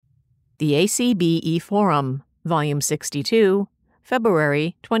The ACB E Forum, Volume 62,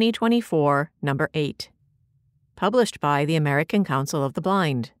 February 2024, Number 8. Published by the American Council of the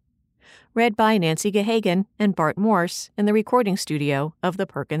Blind. Read by Nancy Gahagan and Bart Morse in the recording studio of the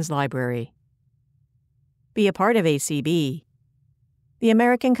Perkins Library. Be a part of ACB. The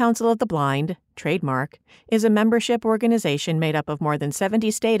American Council of the Blind, trademark, is a membership organization made up of more than 70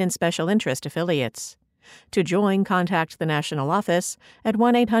 state and special interest affiliates. To join, contact the national office at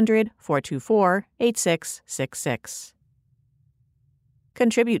 1-800-424-8666.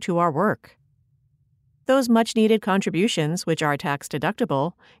 Contribute to our work. Those much-needed contributions, which are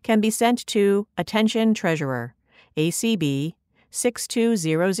tax-deductible, can be sent to Attention Treasurer, ACB,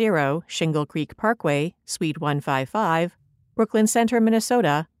 6200 Shingle Creek Parkway, Suite 155, Brooklyn Center,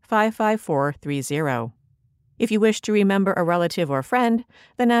 Minnesota, 55430. If you wish to remember a relative or friend,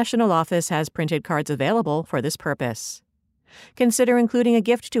 the National Office has printed cards available for this purpose. Consider including a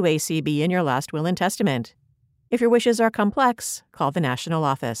gift to ACB in your last will and testament. If your wishes are complex, call the National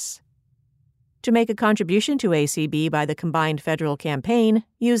Office. To make a contribution to ACB by the combined federal campaign,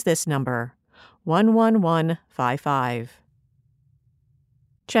 use this number, 11155.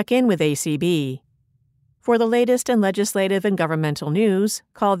 Check in with ACB. For the latest in legislative and governmental news,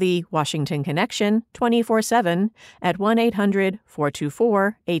 call the Washington Connection 24/7 at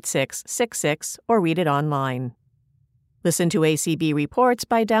 1-800-424-8666 or read it online. Listen to ACB reports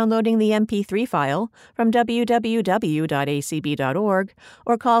by downloading the MP3 file from www.acb.org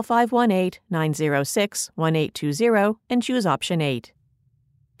or call 518-906-1820 and choose option 8.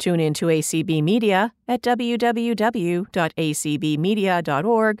 Tune in to ACB Media at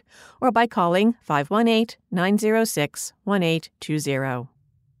www.acbmedia.org or by calling 518-906-1820.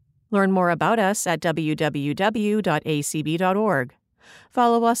 Learn more about us at www.acb.org.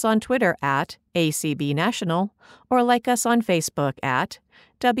 Follow us on Twitter at ACB National or like us on Facebook at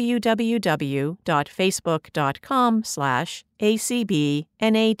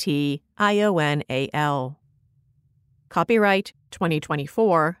www.facebook.com/ACBNATIONAL. Copyright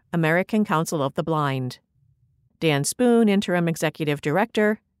 2024, American Council of the Blind. Dan Spoon, Interim Executive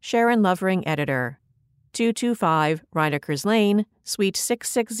Director, Sharon Lovering, Editor. 225 Rydekers Lane, Suite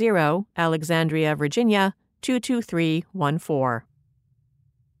 660, Alexandria, Virginia, 22314.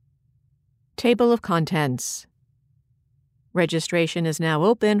 Table of Contents. Registration is now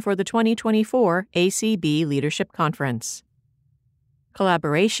open for the 2024 ACB Leadership Conference.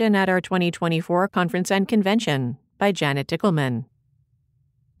 Collaboration at our 2024 Conference and Convention by Janet Dickelman.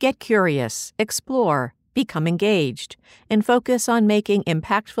 Get curious, explore, become engaged, and focus on making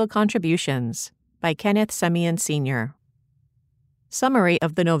impactful contributions by Kenneth Semien Sr. Summary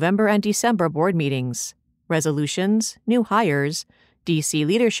of the November and December board meetings, resolutions, new hires, DC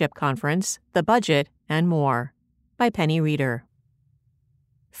Leadership Conference, the budget, and more by Penny Reeder.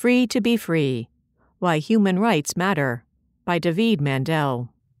 Free to be Free, Why Human Rights Matter by David Mandel.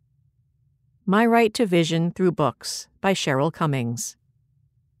 My Right to Vision Through Books by Cheryl Cummings.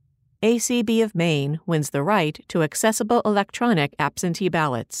 ACB of Maine wins the right to accessible electronic absentee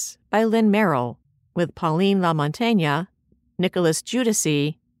ballots by Lynn Merrill, with Pauline LaMontagne, Nicholas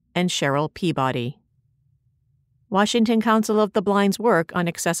Giudice, and Cheryl Peabody. Washington Council of the Blind's Work on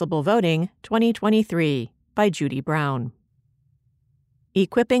Accessible Voting 2023 by Judy Brown.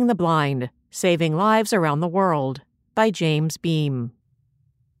 Equipping the Blind, Saving Lives Around the World by James Beam.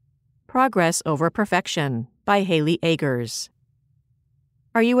 Progress Over Perfection by Haley Agers.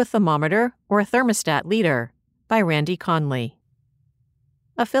 Are You a Thermometer or a Thermostat Leader by Randy Conley.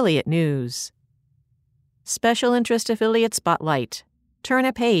 Affiliate News. Special Interest Affiliate Spotlight. Turn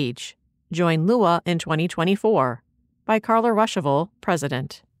a Page. Join Lua in 2024 by Carla Ruschival,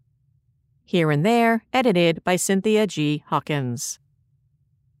 President. Here and There, edited by Cynthia G. Hawkins.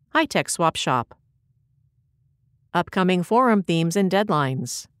 High-Tech Swap Shop. Upcoming forum themes and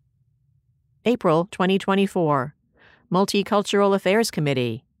deadlines. April 2024. Multicultural Affairs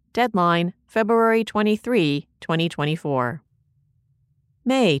Committee. Deadline February 23, 2024.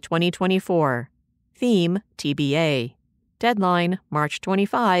 May 2024. Theme TBA. Deadline March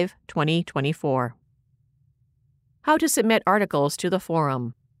 25, 2024. How to submit articles to the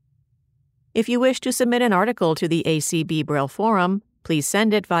forum. If you wish to submit an article to the ACB Braille Forum, please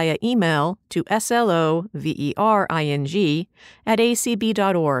send it via email to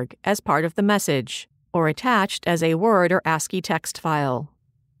slovering@acb.org as part of the message, or attached as a Word or ASCII text file.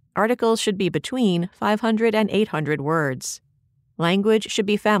 Articles should be between 500 and 800 words. Language should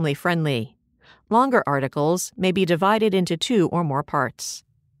be family-friendly. Longer articles may be divided into 2 or more parts.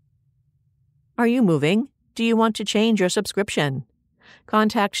 Are you moving? Do you want to change your subscription?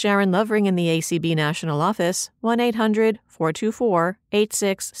 contact Sharon Lovering in the ACB National Office,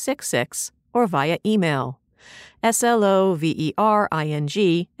 1-800-424-8666, or via email,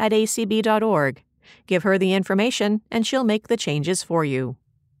 slovering@acb.org. Give her the information, and she'll make the changes for you.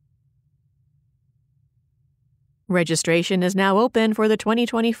 Registration is now open for the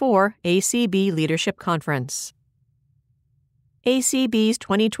 2024 ACB Leadership Conference. ACB's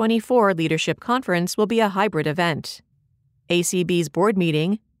 2024 Leadership Conference will be a hybrid event. ACB's board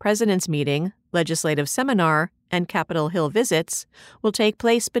meeting, president's meeting, legislative seminar, and Capitol Hill visits will take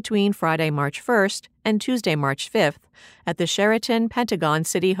place between Friday, March 1st and Tuesday, March 5th at the Sheraton Pentagon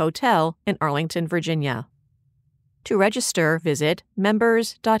City Hotel in Arlington, Virginia. To register, visit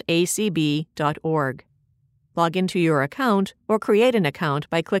members.acb.org. Log into your account or create an account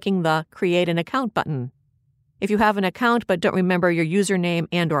by clicking the Create an Account button. If you have an account but don't remember your username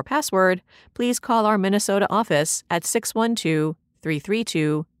and/or password, please call our Minnesota office at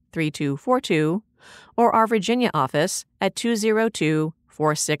 612-332-3242 or our Virginia office at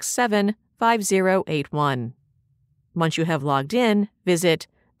 202-467-5081. Once you have logged in, visit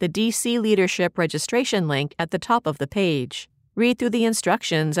the DC Leadership Registration link at the top of the page. Read through the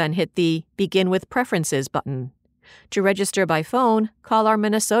instructions and hit the Begin with Preferences button. To register by phone, call our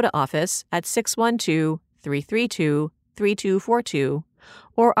Minnesota office at 612-332-3242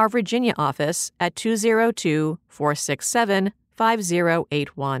 or our Virginia office at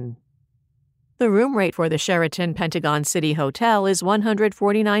 202-467-5081. The room rate for the Sheraton Pentagon City Hotel is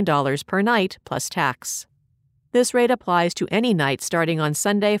 $149 per night plus tax. This rate applies to any night starting on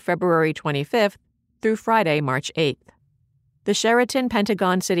Sunday, February 25th through Friday, March 8th. The Sheraton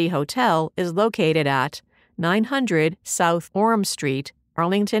Pentagon City Hotel is located at 900 South Orem Street,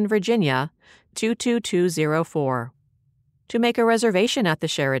 Arlington, Virginia, 22204. To make a reservation at the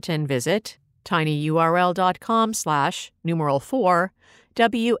Sheraton, visit tinyurl.com/4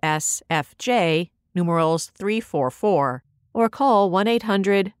 WSFJ 344 or call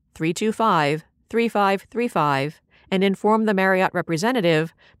 1-800-325-3535 and inform the Marriott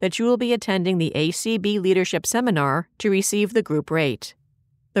representative that you will be attending the ACB Leadership Seminar to receive the group rate.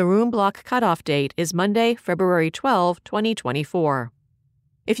 The room block cutoff date is Monday, February 12, 2024.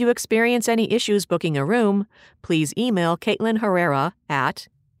 If you experience any issues booking a room, please email Caitlin Herrera at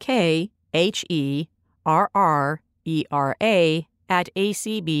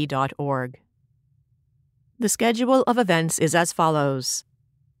KHERRERA@acb.org. The schedule of events is as follows.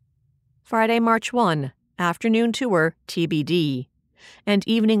 Friday, March 1, afternoon tour TBD, and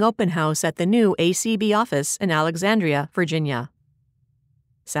evening open house at the new ACB office in Alexandria, Virginia.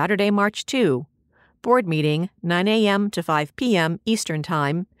 Saturday, March 2, board meeting 9 a.m. to 5 p.m. Eastern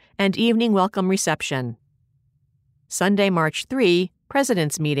Time, and evening welcome reception. Sunday, March 3,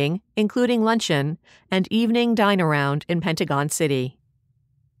 president's meeting, including luncheon, and evening dine-around in Pentagon City.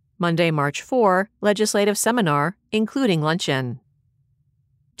 Monday, March 4, legislative seminar, including luncheon.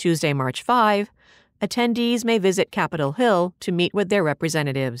 Tuesday, March 5, attendees may visit Capitol Hill to meet with their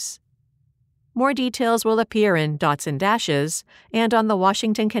representatives. More details will appear in dots and dashes and on the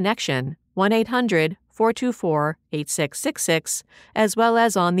Washington Connection, 1-800-424-8666, as well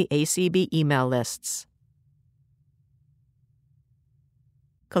as on the ACB email lists.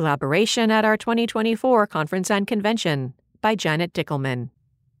 Collaboration at our 2024 Conference and Convention by Janet Dickelman.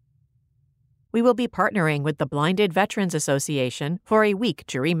 We will be partnering with the Blinded Veterans Association for a week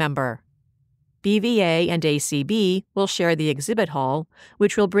to remember. BVA and ACB will share the exhibit hall,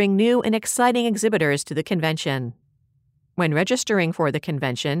 which will bring new and exciting exhibitors to the convention. When registering for the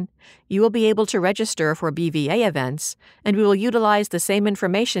convention, you will be able to register for BVA events, and we will utilize the same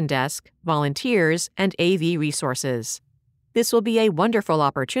information desk, volunteers, and AV resources. This will be a wonderful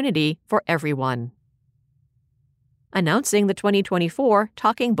opportunity for everyone. Announcing the 2024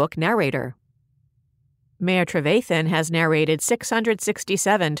 Talking Book Narrator. Mayor Trevathan has narrated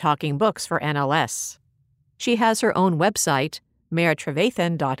 667 talking books for NLS. She has her own website,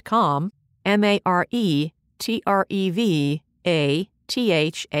 mayortrevathan.com,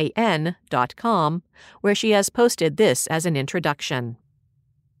 maretrevathan.com, where she has posted this as an introduction.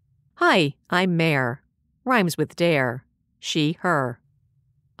 Hi, I'm Mare. Rhymes with dare. She, her.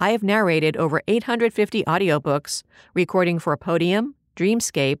 I have narrated over 850 audiobooks, recording for Podium,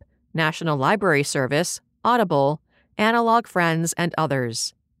 Dreamscape, National Library Service, Audible, Analog Friends, and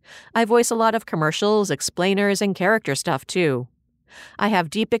others. I voice a lot of commercials, explainers, and character stuff, too. I have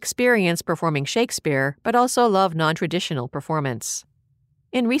deep experience performing Shakespeare, but also love non-traditional performance.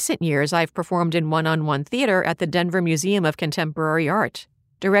 In recent years, I've performed in one-on-one theater at the Denver Museum of Contemporary Art,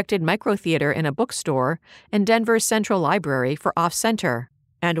 directed microtheater in a bookstore, and Denver's Central Library for Off Center,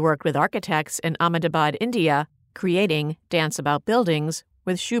 and worked with architects in Ahmedabad, India, Creating Dance About Buildings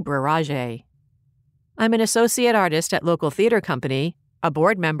with Shubhra Rajay. I'm an associate artist at local theater company, a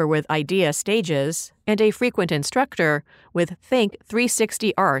board member with Idea Stages, and a frequent instructor with Think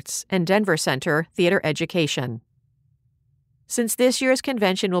 360 Arts and Denver Center Theater Education. Since this year's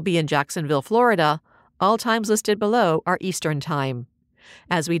convention will be in Jacksonville, Florida, all times listed below are Eastern Time.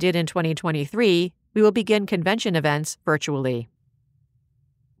 As we did in 2023, we will begin convention events virtually.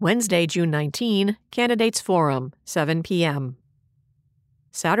 Wednesday, June 19, Candidates Forum, 7 p.m.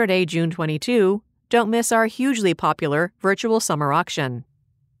 Saturday, June 22, don't miss our hugely popular virtual summer auction.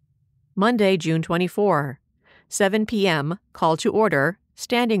 Monday, June 24, 7 p.m., Call to Order,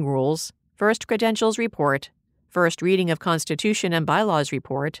 Standing Rules, First Credentials Report, First Reading of Constitution and Bylaws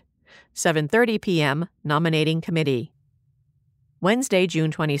Report, 7:30 p.m., Nominating Committee. Wednesday,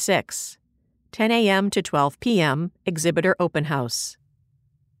 June 26, 10 a.m. to 12 p.m., Exhibitor Open House.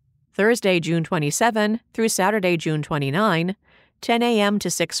 Thursday, June 27 through Saturday, June 29, 10 a.m. to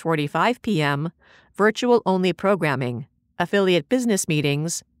 6:45 p.m., Virtual-Only Programming, Affiliate Business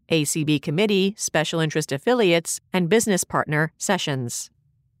Meetings, ACB Committee, Special Interest Affiliates, and Business Partner Sessions.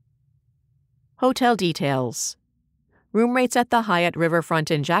 Hotel details. Room rates at the Hyatt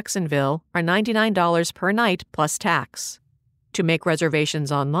Riverfront in Jacksonville are $99 per night plus tax. To make reservations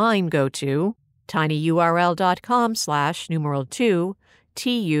online, go to tinyurl.com/2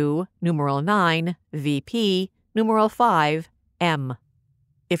 TU9 VP 5M.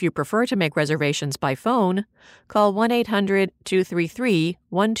 If you prefer to make reservations by phone, call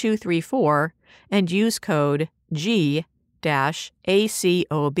 1-800-233-1234 and use code G-ACOB.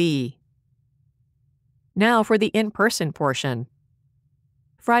 Now for the in-person portion.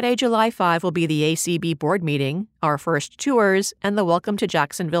 Friday, July 5 will be the ACB board meeting, our first tours, and the Welcome to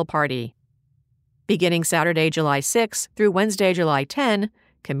Jacksonville party. Beginning Saturday, July 6 through Wednesday, July 10,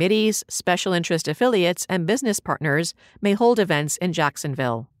 committees, special interest affiliates, and business partners may hold events in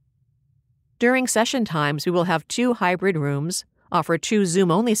Jacksonville. During session times, we will have 2 hybrid rooms, offer 2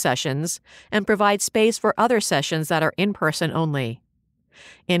 Zoom-only sessions, and provide space for other sessions that are in-person only.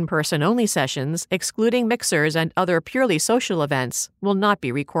 In-person-only sessions, excluding mixers and other purely social events, will not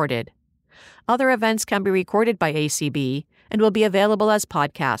be recorded. Other events can be recorded by ACB and will be available as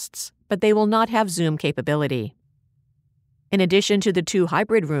podcasts, but they will not have Zoom capability. In addition to the 2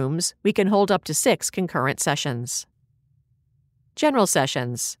 hybrid rooms, we can hold up to 6 concurrent sessions. General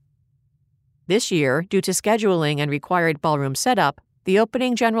sessions. This year, due to scheduling and required ballroom setup, the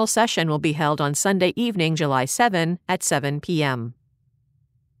opening general session will be held on Sunday evening, July 7 at 7 p.m.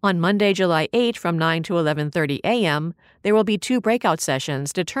 On Monday, July 8 from 9 to 11:30 a.m., there will be 2 breakout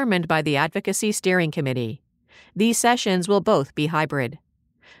sessions determined by the Advocacy Steering Committee. These sessions will both be hybrid.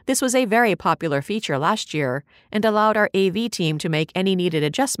 This was a very popular feature last year and allowed our AV team to make any needed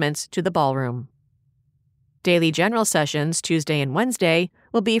adjustments to the ballroom. Daily general sessions Tuesday and Wednesday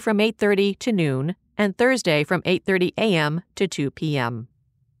will be from 8:30 to noon and Thursday from 8:30 a.m. to 2 p.m.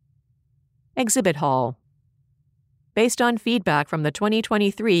 Exhibit Hall. Based on feedback from the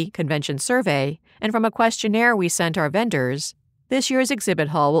 2023 convention survey and from a questionnaire we sent our vendors, this year's exhibit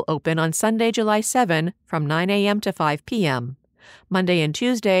hall will open on Sunday, July 7 from 9 a.m. to 5 p.m., Monday and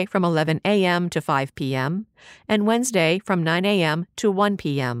Tuesday from 11 a.m. to 5 p.m., and Wednesday from 9 a.m. to 1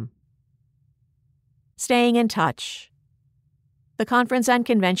 p.m. Staying in touch. The conference and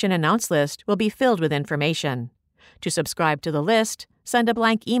convention announce list will be filled with information. To subscribe to the list, send a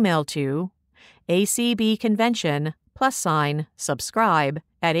blank email to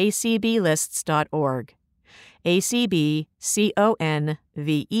acbconvention+subscribe@acblists.org.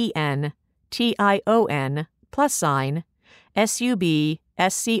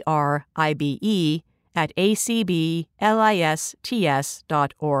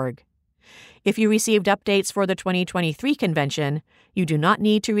 If you received updates for the 2023 convention, you do not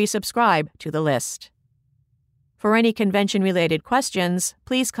need to resubscribe to the list. For any convention-related questions,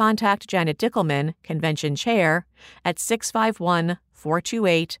 please contact Janet Dickelman, Convention Chair, at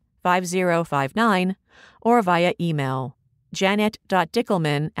 651-428-5059 or via email,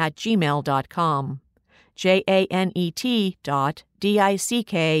 janet.dickelman@gmail.com,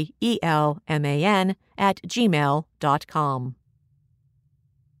 janet.dickelman@gmail.com.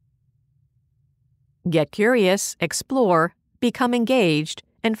 Get curious, explore, become engaged,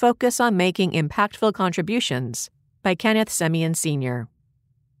 and focus on making impactful contributions by Kenneth Semien Sr.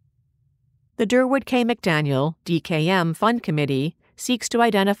 The Durwood K. McDaniel, DKM Fund Committee seeks to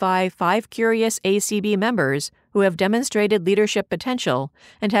identify 5 curious ACB members who have demonstrated leadership potential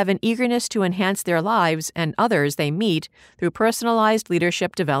and have an eagerness to enhance their lives and others they meet through personalized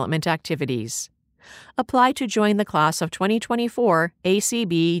leadership development activities. Apply to join the class of 2024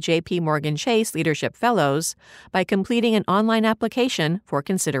 ACB JP Morgan Chase Leadership Fellows by completing an online application for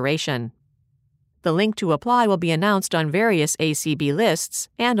consideration. The link to apply will be announced on various ACB lists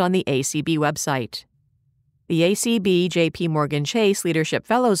and on the ACB website. The ACB JP Morgan Chase Leadership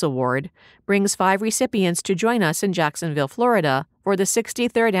Fellows Award brings 5 recipients to join us in Jacksonville, Florida for the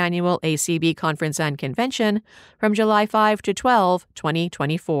 63rd Annual ACB Conference and Convention from July 5 to 12,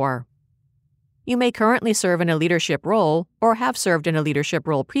 2024. You may currently serve in a leadership role or have served in a leadership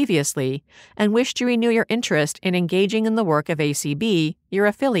role previously and wish to renew your interest in engaging in the work of ACB, your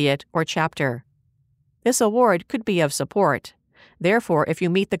affiliate, or chapter. This award could be of support. Therefore, if you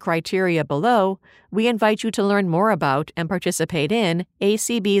meet the criteria below, we invite you to learn more about and participate in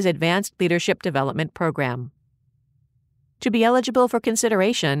ACB's Advanced Leadership Development Program. To be eligible for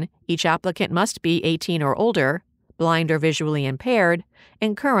consideration, each applicant must be 18 or older, blind or visually impaired,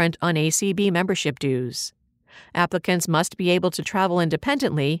 and current on ACB membership dues. Applicants must be able to travel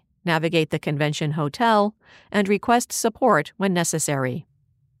independently, navigate the convention hotel, and request support when necessary.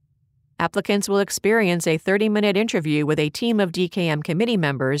 Applicants will experience a 30-minute interview with a team of DKM committee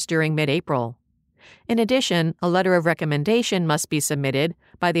members during mid-April. In addition, a letter of recommendation must be submitted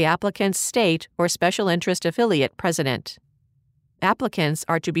by the applicant's state or special interest affiliate president. Applicants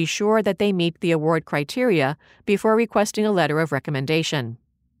are to be sure that they meet the award criteria before requesting a letter of recommendation.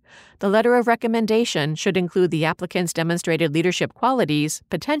 The letter of recommendation should include the applicant's demonstrated leadership qualities,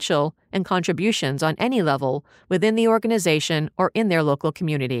 potential, and contributions on any level within the organization or in their local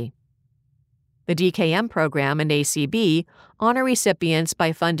community. The DKM program and ACB honor recipients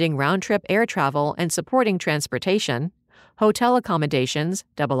by funding round-trip air travel and supporting transportation, hotel accommodations,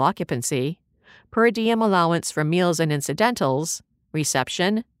 double occupancy, per diem allowance for meals and incidentals,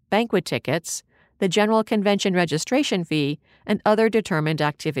 reception, banquet tickets, the general convention registration fee, and other determined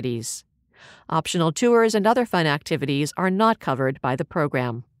activities. Optional tours and other fun activities are not covered by the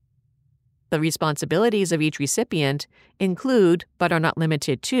program. The responsibilities of each recipient include, but are not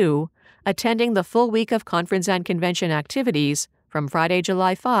limited to, attending the full week of conference and convention activities from Friday,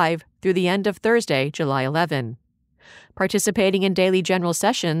 July 5 through the end of Thursday, July 11. Participating in daily general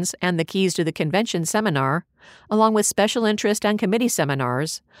sessions and the Keys to the Convention seminar, along with special interest and committee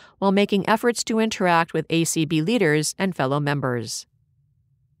seminars, while making efforts to interact with ACB leaders and fellow members.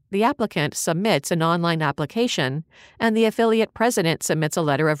 The applicant submits an online application, and the affiliate president submits a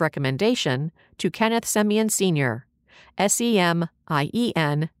letter of recommendation to Kenneth Semien Sr.,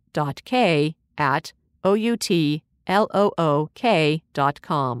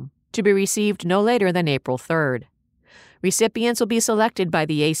 semien.k@outlook.com, to be received no later than April 3rd. Recipients will be selected by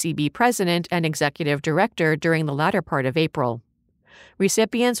the ACB President and Executive Director during the latter part of April.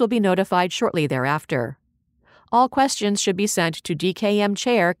 Recipients will be notified shortly thereafter. All questions should be sent to DKM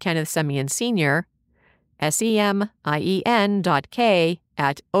Chair Kenneth Semien Sr.,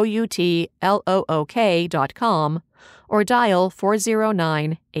 semien.k@outlook.com, or dial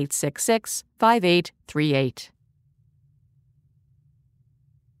 409-866-5838.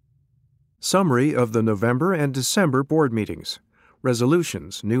 Summary of the November and December board meetings,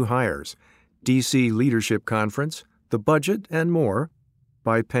 resolutions, new hires, DC Leadership Conference, the budget, and more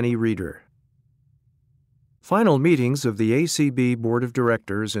by Penny Reeder. Final meetings of the ACB Board of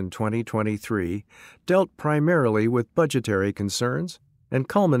Directors in 2023 dealt primarily with budgetary concerns and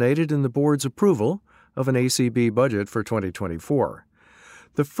culminated in the board's approval of an ACB budget for 2024.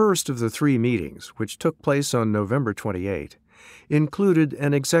 The first of the 3 meetings, which took place on November 28, included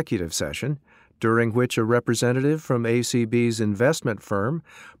an executive session during which a representative from ACB's investment firm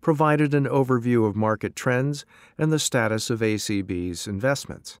provided an overview of market trends and the status of ACB's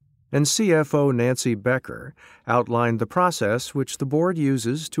investments, and CFO Nancy Becker outlined the process which the board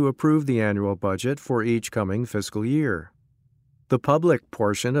uses to approve the annual budget for each coming fiscal year. The public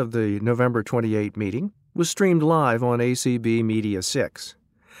portion of the November 28 meeting was streamed live on ACB Media 6,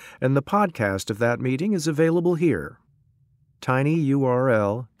 and the podcast of that meeting is available here.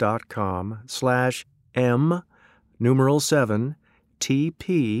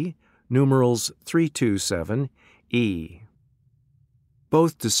 tinyurl.com/m7TP327E.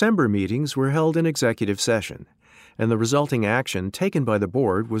 Both December meetings were held in executive session, and the resulting action taken by the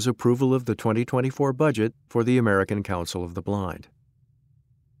board was approval of the 2024 budget for the American Council of the Blind.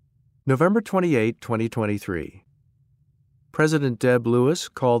 November 28, 2023. President Deb Lewis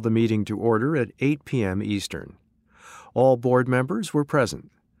called the meeting to order at 8 p.m. Eastern. All board members were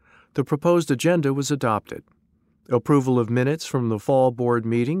present. The proposed agenda was adopted. Approval of minutes from the fall board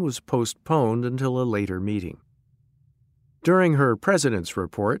meeting was postponed until a later meeting. During her president's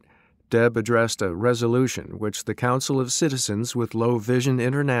report, Deb addressed a resolution which the Council of Citizens with Low Vision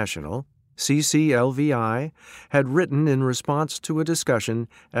International, CCLVI had written in response to a discussion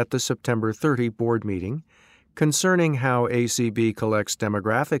at the September 30 board meeting concerning how ACB collects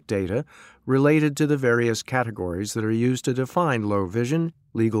demographic data related to the various categories that are used to define low vision,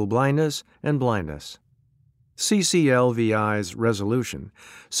 legal blindness, and blindness. CCLVI's resolution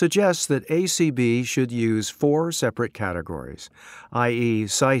suggests that ACB should use 4 separate categories, i.e.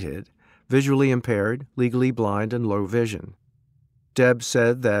 sighted, visually impaired, legally blind, and low vision. Deb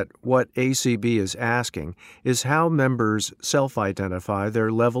said that what ACB is asking is how members self-identify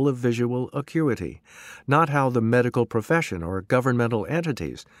their level of visual acuity, not how the medical profession or governmental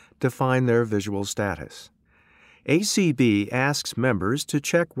entities define their visual status. ACB asks members to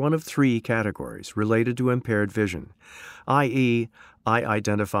check one of 3 categories related to impaired vision, i.e., I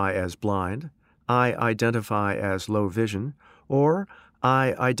identify as blind, I identify as low vision, or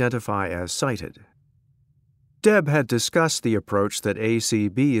I identify as sighted. Deb had discussed the approach that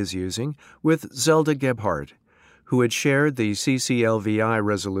ACB is using with Zelda Gebhardt, who had shared the CCLVI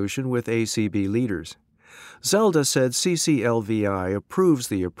resolution with ACB leaders. Zelda said CCLVI approves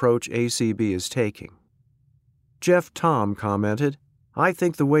the approach ACB is taking. Jeff Tom commented, "I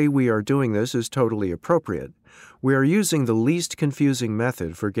think the way we are doing this is totally appropriate. We are using the least confusing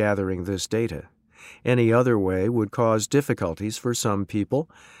method for gathering this data. Any other way would cause difficulties for some people,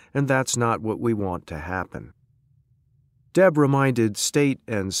 and that's not what we want to happen." Deb reminded state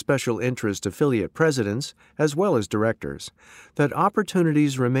and special interest affiliate presidents, as well as directors, that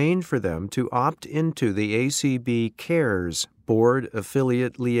opportunities remain for them to opt into the ACB CARES Board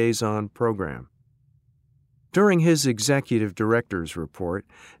Affiliate Liaison Program. During his executive director's report,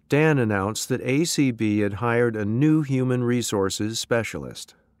 Dan announced that ACB had hired a new human resources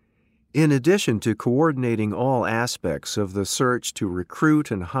specialist. In addition to coordinating all aspects of the search to recruit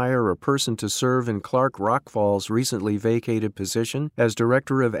and hire a person to serve in Clark Rockfall's recently vacated position as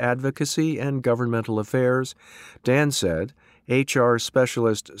Director of Advocacy and Governmental Affairs, Dan said HR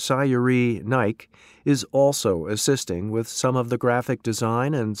Specialist Sayuri Naik is also assisting with some of the graphic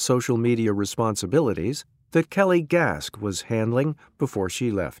design and social media responsibilities that Kelly Gask was handling before she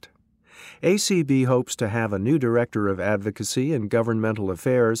left. ACB hopes to have a new Director of Advocacy and Governmental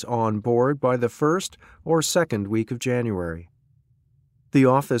Affairs on board by the first or second week of January. The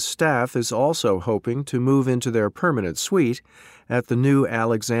office staff is also hoping to move into their permanent suite at the new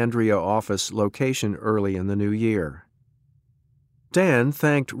Alexandria office location early in the new year. Dan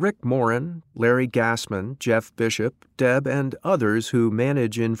thanked Rick Morin, Larry Gassman, Jeff Bishop, Deb, and others who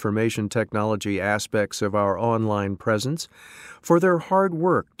manage information technology aspects of our online presence for their hard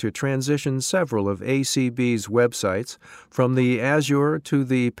work to transition several of ACB's websites from the Azure to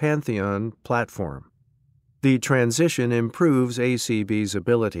the Pantheon platform. The transition improves ACB's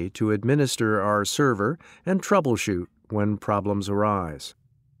ability to administer our server and troubleshoot when problems arise.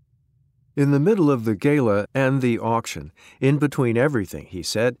 In the middle of the gala and the auction, in between everything, he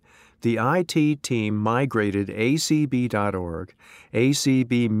said, the IT team migrated acb.org,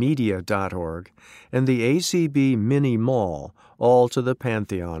 acbmedia.org, and the ACB Mini Mall all to the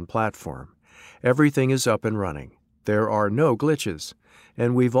Pantheon platform. Everything is up and running. There are no glitches.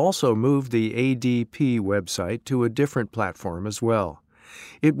 And we've also moved the ADP website to a different platform as well.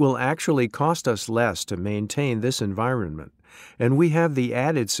 It will actually cost us less to maintain this environment, and we have the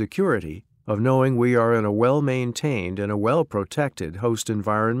added security of knowing we are in a well-maintained and a well-protected host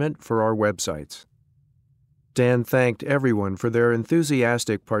environment for our websites. Dan thanked everyone for their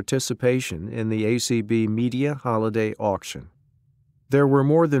enthusiastic participation in the ACB Media Holiday Auction. There were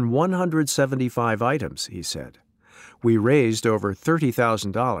more than 175 items, he said. We raised over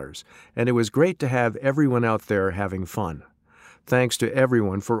 $30,000, and it was great to have everyone out there having fun. Thanks to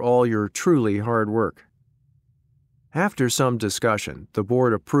everyone for all your truly hard work. After some discussion, the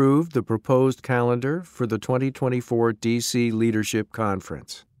board approved the proposed calendar for the 2024 DC Leadership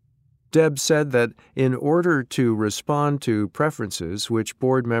Conference. Deb said that in order to respond to preferences which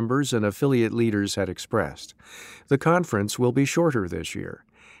board members and affiliate leaders had expressed, the conference will be shorter this year.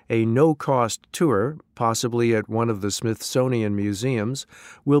 A no-cost tour, possibly at one of the Smithsonian museums,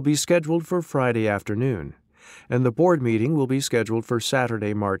 will be scheduled for Friday afternoon, and the board meeting will be scheduled for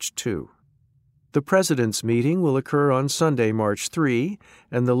Saturday, March 2. The President's meeting will occur on Sunday, March 3,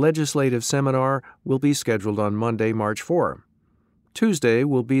 and the legislative seminar will be scheduled on Monday, March 4. Tuesday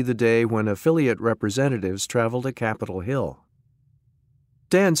will be the day when affiliate representatives travel to Capitol Hill.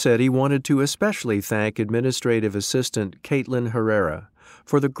 Dan said he wanted to especially thank Administrative Assistant Caitlin Herrera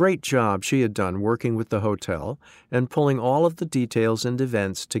for the great job she had done working with the hotel and pulling all of the details and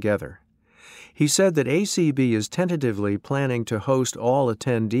events together. He said that ACB is tentatively planning to host all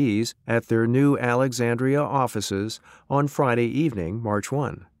attendees at their new Alexandria offices on Friday evening, March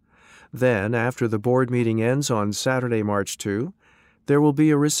 1. Then, after the board meeting ends on Saturday, March 2, there will be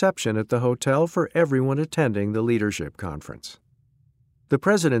a reception at the hotel for everyone attending the leadership conference. The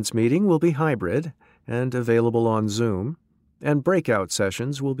President's meeting will be hybrid and available on Zoom, and breakout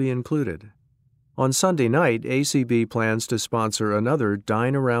sessions will be included. On Sunday night, ACB plans to sponsor another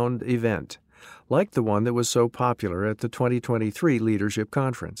dine-around event, like the one that was so popular at the 2023 Leadership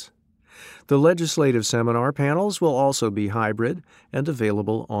Conference. The legislative seminar panels will also be hybrid and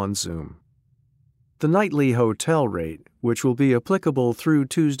available on Zoom. The nightly hotel rate, which will be applicable through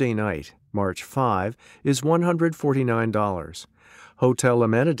Tuesday night, March 5, is $149. Hotel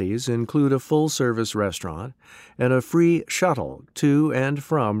amenities include a full-service restaurant and a free shuttle to and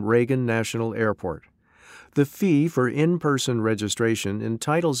from Reagan National Airport. The fee for in-person registration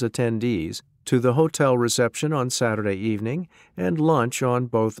entitles attendees to the hotel reception on Saturday evening and lunch on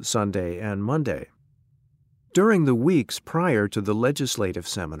both Sunday and Monday. During the weeks prior to the legislative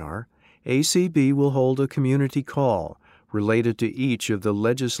seminar, ACB will hold a community call related to each of the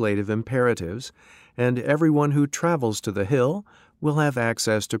legislative imperatives, and everyone who travels to the Hill will have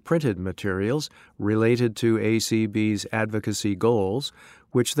access to printed materials related to ACB's advocacy goals,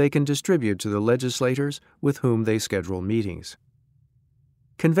 which they can distribute to the legislators with whom they schedule meetings.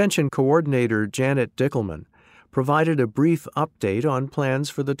 Convention Coordinator Janet Dickelman provided a brief update on plans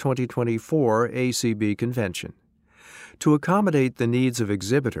for the 2024 ACB Convention. To accommodate the needs of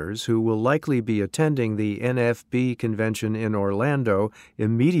exhibitors who will likely be attending the NFB Convention in Orlando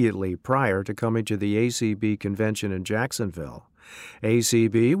immediately prior to coming to the ACB Convention in Jacksonville,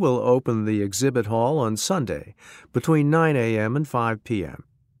 ACB will open the exhibit hall on Sunday between 9 a.m. and 5 p.m.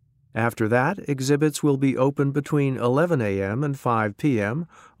 After that, exhibits will be open between 11 a.m. and 5 p.m.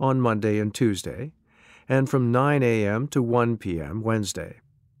 on Monday and Tuesday, and from 9 a.m. to 1 p.m. Wednesday.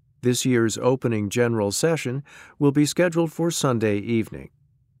 This year's opening general session will be scheduled for Sunday evening.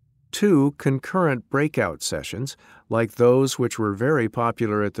 2 concurrent breakout sessions, like those which were very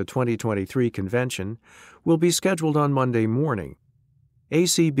popular at the 2023 convention, will be scheduled on Monday morning.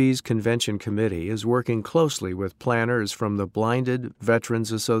 ACB's Convention Committee is working closely with planners from the Blinded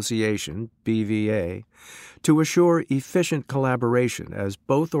Veterans Association, BVA, to assure efficient collaboration as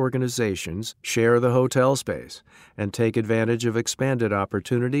both organizations share the hotel space and take advantage of expanded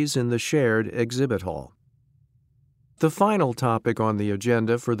opportunities in the shared exhibit hall. The final topic on the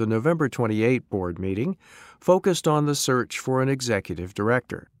agenda for the November 28 board meeting focused on the search for an executive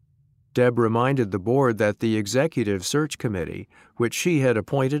director. Deb reminded the board that the Executive Search Committee, which she had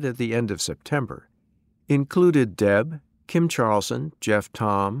appointed at the end of September, included Deb, Kim Charlson, Jeff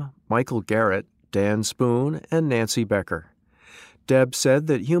Tom, Michael Garrett, Dan Spoon, and Nancy Becker. Deb said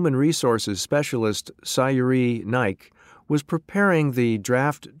that Human Resources Specialist Sayuri Naik was preparing the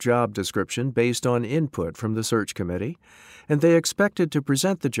draft job description based on input from the search committee, and they expected to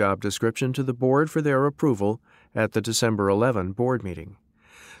present the job description to the board for their approval at the December 11 board meeting.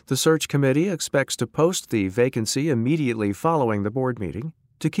 The search committee expects to post the vacancy immediately following the board meeting,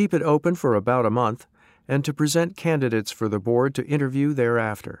 to keep it open for about a month, and to present candidates for the board to interview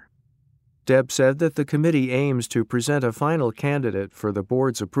thereafter. Deb said that the committee aims to present a final candidate for the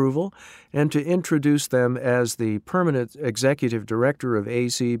board's approval and to introduce them as the permanent executive director of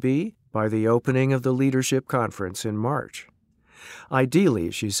ACB by the opening of the leadership conference in March.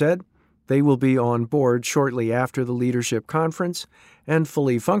 Ideally, she said, they will be on board shortly after the leadership conference and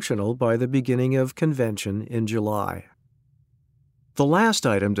fully functional by the beginning of convention in July. The last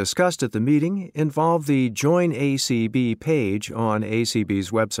item discussed at the meeting involved the Join ACB page on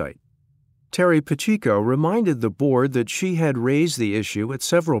ACB's website. Terry Pacheco reminded the board that she had raised the issue at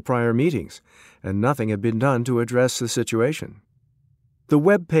several prior meetings, and nothing had been done to address the situation. The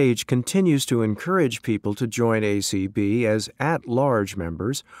web page continues to encourage people to join ACB as at-large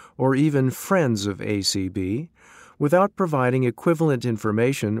members or even friends of ACB, without providing equivalent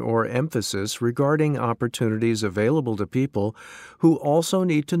information or emphasis regarding opportunities available to people who also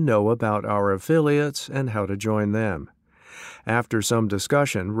need to know about our affiliates and how to join them. After some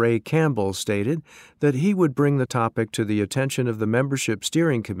discussion, Ray Campbell stated that he would bring the topic to the attention of the Membership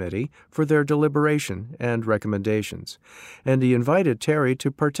Steering Committee for their deliberation and recommendations, and he invited Terry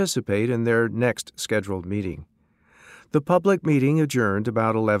to participate in their next scheduled meeting. The public meeting adjourned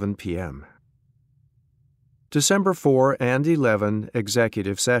about 11 p.m. December 4 and 11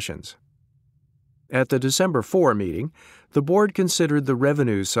 Executive Sessions. At the December 4 meeting, the board considered the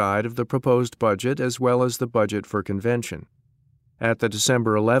revenue side of the proposed budget as well as the budget for convention. At the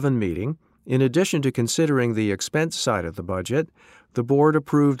December 11 meeting, In addition to considering the expense side of the budget, the board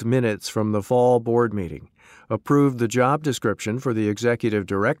approved minutes from the fall board meeting, approved the job description for the executive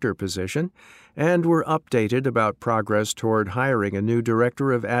director position, and were updated about progress toward hiring a new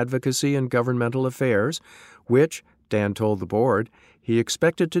director of advocacy and governmental affairs, which, Dan told the board, he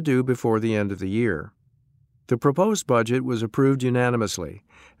expected to do before the end of the year. The proposed budget was approved unanimously,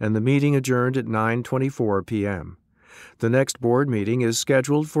 and the meeting adjourned at 9:24 p.m. The next board meeting is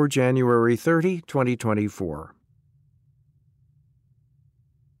scheduled for January 30, 2024.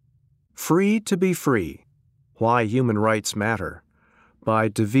 Free to be Free: Why Human Rights Matter by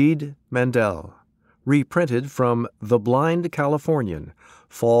David Mendel, reprinted from The Blind Californian,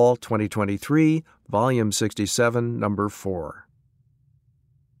 Fall 2023, Volume 67, Number 4.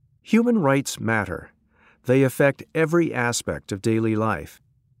 Human rights matter. They affect every aspect of daily life.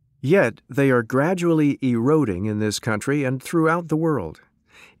 Yet they are gradually eroding in this country and throughout the world.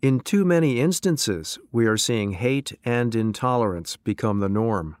 In too many instances, we are seeing hate and intolerance become the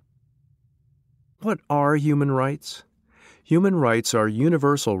norm. What are human rights? Human rights are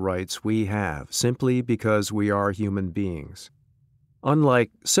universal rights we have simply because we are human beings.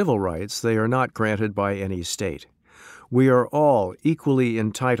 Unlike civil rights, they are not granted by any state. We are all equally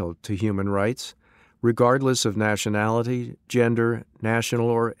entitled to human rights, regardless of nationality, gender, national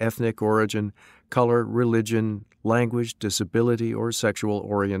or ethnic origin, color, religion, language, disability, or sexual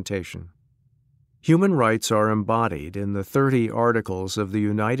orientation. Human rights are embodied in the 30 Articles of the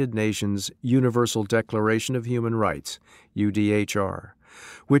United Nations Universal Declaration of Human Rights, UDHR,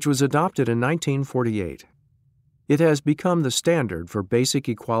 which was adopted in 1948. It has become the standard for basic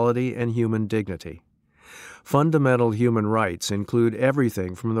equality and human dignity. Fundamental human rights include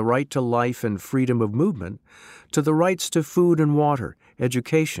everything from the right to life and freedom of movement to the rights to food and water,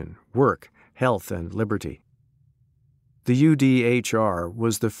 education, work, health, and liberty. The UDHR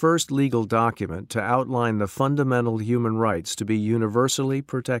was the first legal document to outline the fundamental human rights to be universally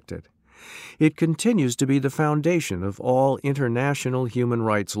protected. It continues to be the foundation of all international human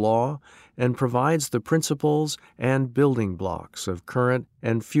rights law and provides the principles and building blocks of current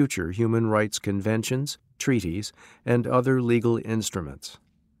and future human rights conventions, treaties, and other legal instruments.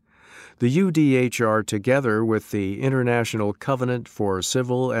 The UDHR, together with the International Covenant for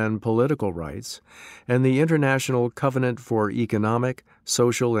Civil and Political Rights and the International Covenant for Economic,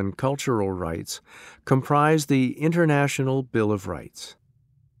 Social, and Cultural Rights, comprise the International Bill of Rights.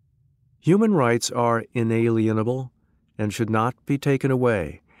 Human rights are inalienable and should not be taken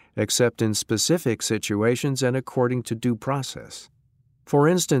away, except in specific situations and according to due process. For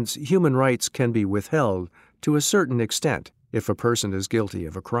instance, human rights can be withheld to a certain extent if a person is guilty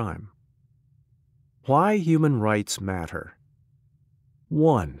of a crime. Why human rights matter.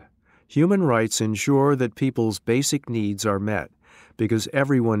 1. Human rights ensure that people's basic needs are met because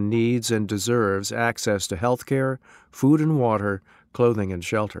everyone needs and deserves access to health care, food and water, clothing and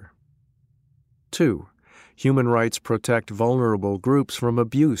shelter. 2. Human rights protect vulnerable groups from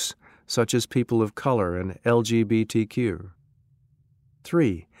abuse, such as people of color and LGBTQ.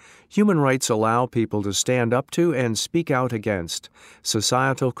 3. Human rights allow people to stand up to and speak out against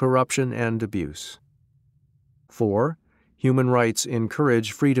societal corruption and abuse. 4. Human rights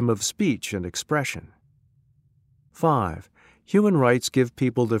encourage freedom of speech and expression. 5. Human rights give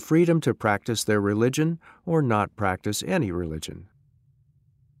people the freedom to practice their religion or not practice any religion.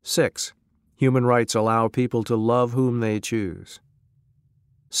 6. Human rights allow people to love whom they choose.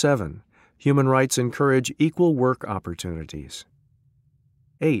 7. Human rights encourage equal work opportunities.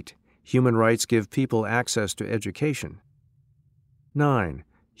 8. Human rights give people access to education. 9.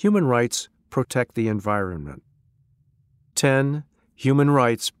 Human rights protect the environment. 10. Human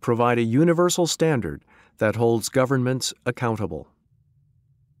rights provide a universal standard that holds governments accountable.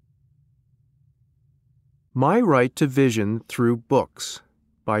 My Right to Vision Through Books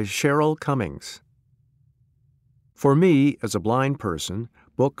by Cheryl Cummings. For me, as a blind person,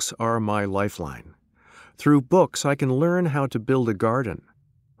 books are my lifeline. Through books, I can learn how to build a garden,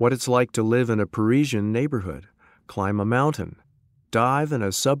 what it's like to live in a Parisian neighborhood, climb a mountain, dive in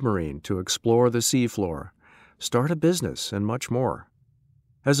a submarine to explore the seafloor, start a business, and much more.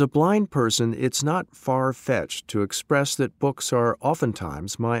 As a blind person, it's not far-fetched to express that books are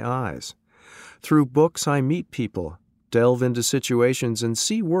oftentimes my eyes. Through books, I meet people, delve into situations, and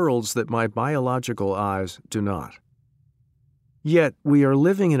see worlds that my biological eyes do not. Yet, we are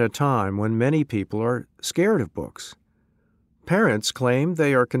living in a time when many people are scared of books. Parents claim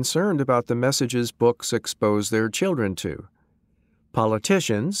they are concerned about the messages books expose their children to.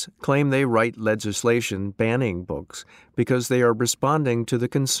 Politicians claim they write legislation banning books because they are responding to the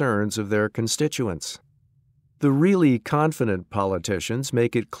concerns of their constituents. The really confident politicians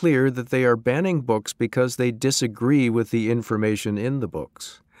make it clear that they are banning books because they disagree with the information in the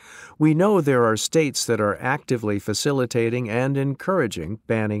books. We know there are states that are actively facilitating and encouraging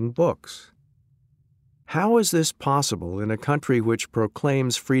banning books. How is this possible in a country which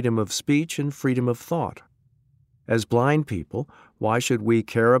proclaims freedom of speech and freedom of thought? As blind people, why should we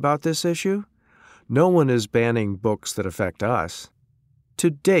care about this issue? No one is banning books that affect us. To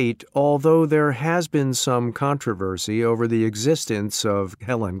date, although there has been some controversy over the existence of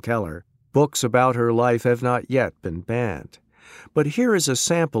Helen Keller, books about her life have not yet been banned. But here is a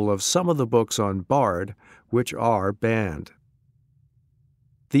sample of some of the books on Bard which are banned.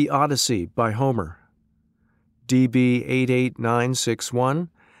 The Odyssey by Homer, DB 88961,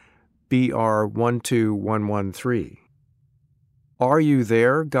 BR 12113. Are You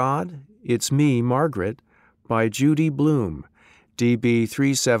There, God? It's Me, Margaret, by Judy Bloom, DB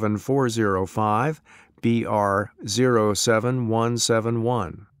 37405, BR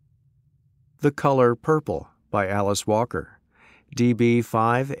 07171. The Color Purple by Alice Walker, DB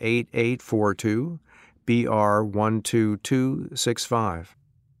 58842, BR 12265.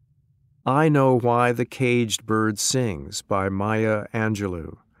 I Know Why the Caged Bird Sings by Maya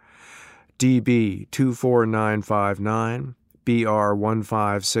Angelou, DB 24959, BR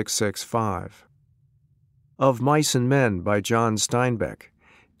 15665. Of Mice and Men by John Steinbeck,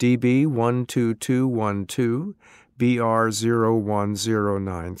 DB 12212, BR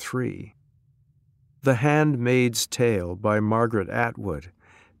 01093. The Handmaid's Tale by Margaret Atwood,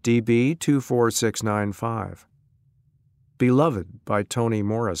 DB 24695. Beloved by Toni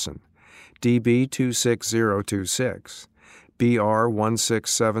Morrison, DB 26026, BR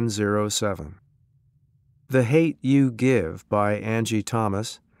 16707. The Hate You Give by Angie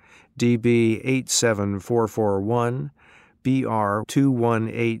Thomas, DB 87441, BR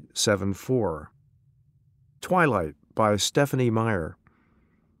 21874. Twilight by Stephanie Meyer,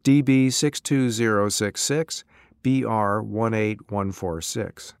 DB 62066, BR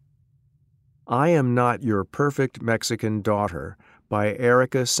 18146. I Am Not Your Perfect Mexican Daughter by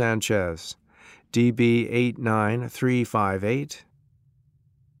Erica Sanchez, DB 89358.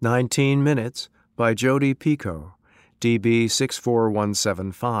 19 Minutes by Jodi Picoult, DB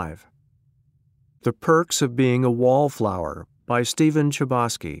 64175. The Perks of Being a Wallflower by Stephen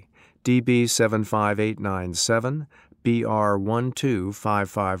Chbosky, DB 75897, BR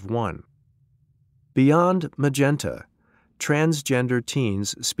 12551. Beyond Magenta, Transgender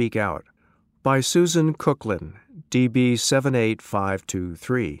Teens Speak Out by Susan Cooklin, DB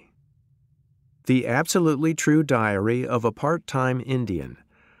 78523. The Absolutely True Diary of a Part-Time Indian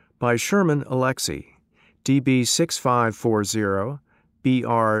by Sherman Alexie, DB 6540,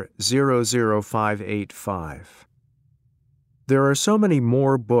 BR 00585. There are so many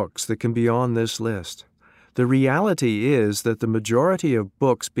more books that can be on this list. The reality is that the majority of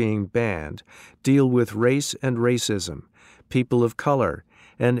books being banned deal with race and racism, people of color,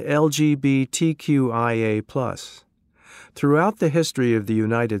 and LGBTQIA+. Throughout the history of the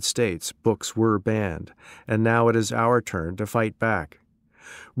United States, books were banned, and now it is our turn to fight back.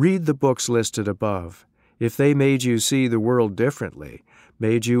 Read the books listed above. If they made you see the world differently,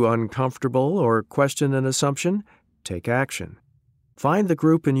 made you uncomfortable, or question an assumption, take action. Find the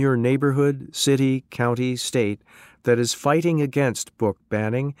group in your neighborhood, city, county, state that is fighting against book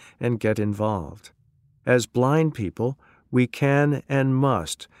banning and get involved. As blind people, we can and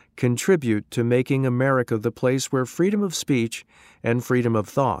must contribute to making America the place where freedom of speech and freedom of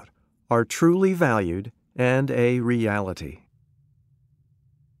thought are truly valued and a reality.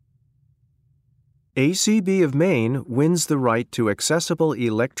 ACB of Maine wins the right to accessible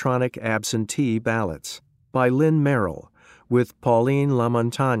electronic absentee ballots by Lynn Merrill, with Pauline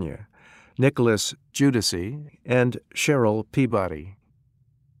LaMontagne, Nicholas Judici, and Cheryl Peabody.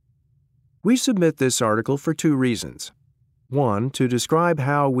 We submit this article for two reasons. One, to describe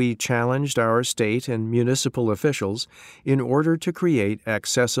how we challenged our state and municipal officials in order to create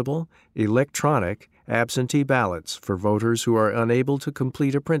accessible, electronic absentee ballots for voters who are unable to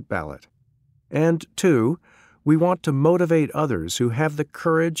complete a print ballot. And two, we want to motivate others who have the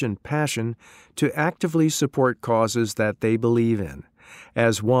courage and passion to actively support causes that they believe in,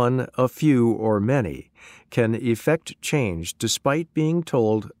 as one, a few, or many can effect change despite being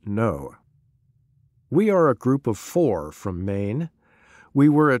told no. We are a group of 4 from Maine. We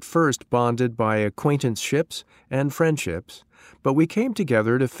were at first bonded by acquaintanceships and friendships, but we came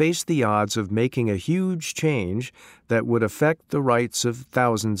together to face the odds of making a huge change that would affect the rights of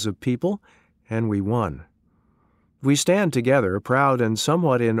thousands of people, and we won. We stand together, proud and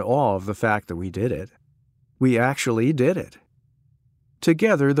somewhat in awe of the fact that we did it. We actually did it.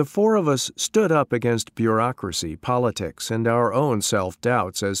 Together, the four of us stood up against bureaucracy, politics, and our own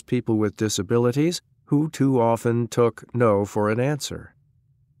self-doubts as people with disabilities who too often took no for an answer.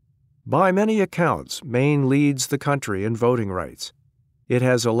 By many accounts, Maine leads the country in voting rights. It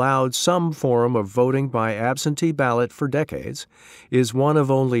has allowed some form of voting by absentee ballot for decades, is one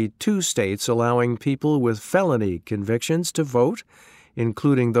of only 2 states allowing people with felony convictions to vote,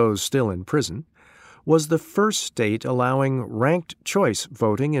 including those still in prison, was the first state allowing ranked choice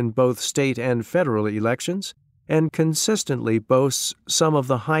voting in both state and federal elections, and consistently boasts some of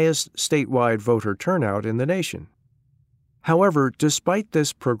the highest statewide voter turnout in the nation. However, despite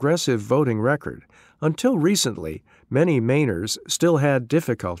this progressive voting record, until recently, many Mainers still had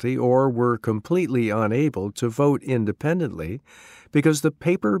difficulty or were completely unable to vote independently because the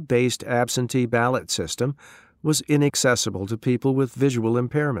paper-based absentee ballot system was inaccessible to people with visual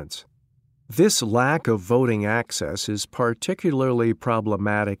impairments. This lack of voting access is particularly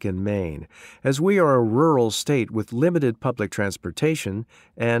problematic in Maine, as we are a rural state with limited public transportation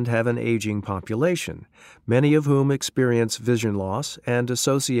and have an aging population, many of whom experience vision loss and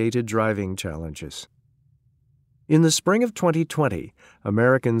associated driving challenges. In the spring of 2020,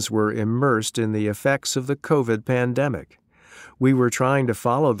 Americans were immersed in the effects of the COVID pandemic. We were trying to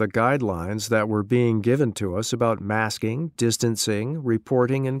follow the guidelines that were being given to us about masking, distancing,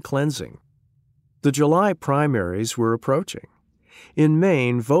 reporting, and cleansing. The July primaries were approaching. In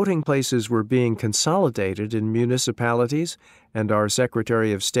Maine, voting places were being consolidated in municipalities, and our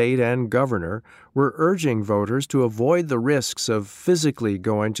Secretary of State and Governor were urging voters to avoid the risks of physically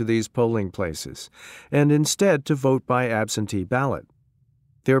going to these polling places, and instead to vote by absentee ballot.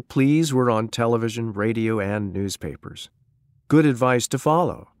 Their pleas were on television, radio, and newspapers. Good advice to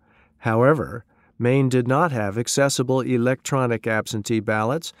follow. However, Maine did not have accessible electronic absentee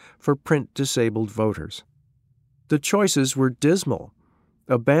ballots for print-disabled voters. The choices were dismal.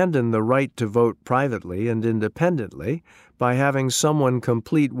 Abandon the right to vote privately and independently by having someone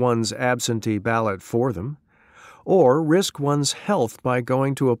complete one's absentee ballot for them, or risk one's health by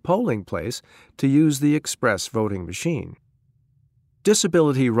going to a polling place to use the express voting machine.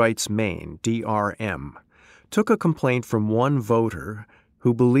 Disability Rights Maine, DRM, took a complaint from one voter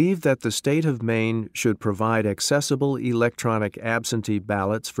who believed that the state of Maine should provide accessible electronic absentee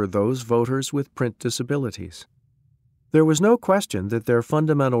ballots for those voters with print disabilities. There was no question that their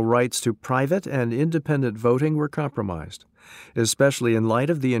fundamental rights to private and independent voting were compromised, especially in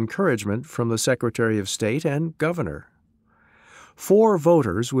light of the encouragement from the Secretary of State and Governor. 4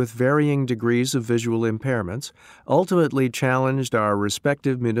 voters with varying degrees of visual impairments ultimately challenged our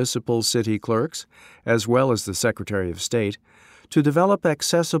respective municipal city clerks, as well as the Secretary of State, to develop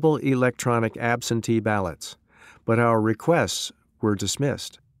accessible electronic absentee ballots, but our requests were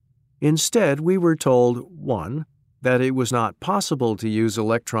dismissed. Instead, we were told, 1, that it was not possible to use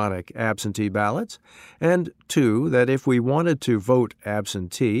electronic absentee ballots, and 2, that if we wanted to vote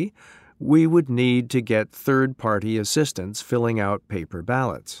absentee, we would need to get third-party assistance filling out paper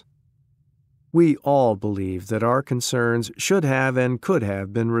ballots. We all believe that our concerns should have and could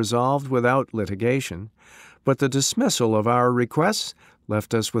have been resolved without litigation, but the dismissal of our requests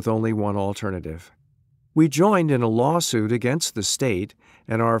left us with only one alternative. We joined in a lawsuit against the state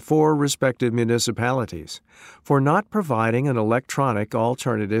and our 4 respective municipalities for not providing an electronic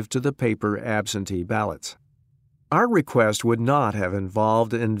alternative to the paper absentee ballots. Our request would not have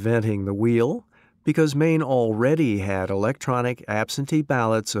involved inventing the wheel, because Maine already had electronic absentee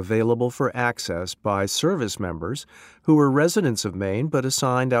ballots available for access by service members who were residents of Maine but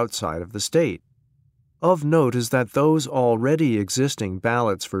assigned outside of the state. Of note is that those already existing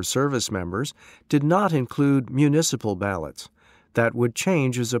ballots for service members did not include municipal ballots. That would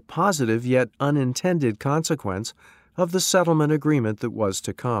change as a positive yet unintended consequence of the settlement agreement that was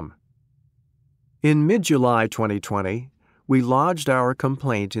to come. In mid-July 2020, we lodged our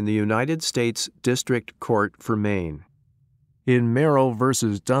complaint in the United States District Court for Maine. In Merrill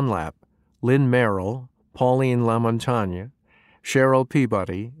v. Dunlap, Lynn Merrill, Pauline LaMontagne, Cheryl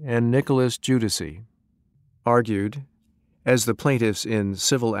Peabody, and Nicholas Judici argued, as the plaintiffs in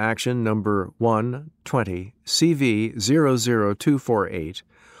Civil Action Number 1-20 CV 00248,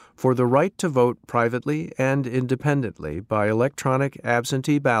 for the right to vote privately and independently by electronic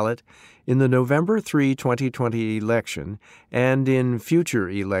absentee ballot in the November 3, 2020 election and in future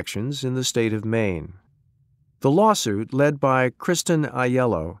elections in the state of Maine. The lawsuit, led by Kristen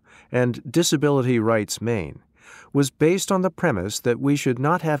Aiello and Disability Rights Maine, was based on the premise that we should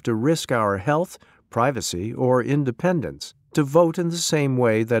not have to risk our health, privacy, or independence to vote in the same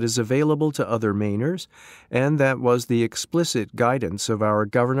way that is available to other Mainers, and that was the explicit guidance of our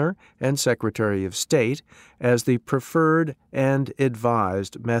Governor and Secretary of State as the preferred and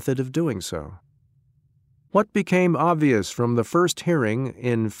advised method of doing so. What became obvious from the first hearing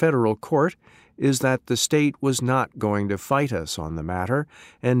in federal court is that the state was not going to fight us on the matter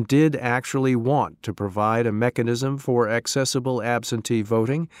and did actually want to provide a mechanism for accessible absentee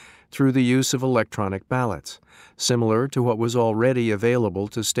voting through the use of electronic ballots, similar to what was already available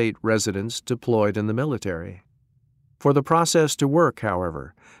to state residents deployed in the military. For the process to work,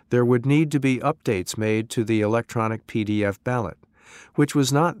 however, there would need to be updates made to the electronic PDF ballot, which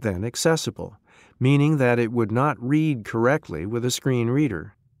was not then accessible, meaning that it would not read correctly with a screen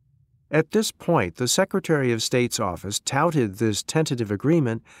reader. At this point, the Secretary of State's office touted this tentative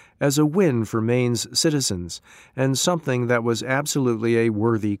agreement as a win for Maine's citizens and something that was absolutely a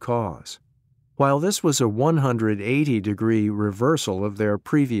worthy cause. While this was a 180-degree reversal of their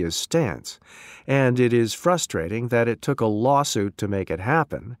previous stance, and it is frustrating that it took a lawsuit to make it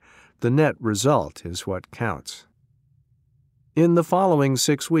happen, the net result is what counts. In the following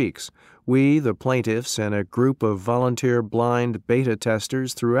 6 weeks, we, the plaintiffs, and a group of volunteer blind beta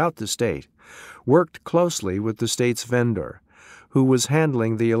testers throughout the state worked closely with the state's vendor, who was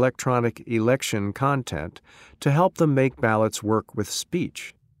handling the electronic election content, to help them make ballots work with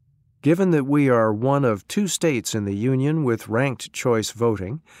speech. Given that we are one of 2 states in the Union with ranked choice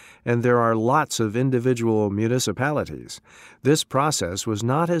voting, and there are lots of individual municipalities, this process was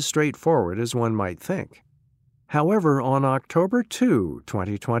not as straightforward as one might think. However, on October 2,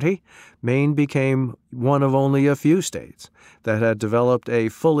 2020, Maine became one of only a few states that had developed a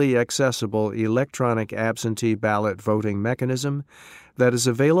fully accessible electronic absentee ballot voting mechanism that is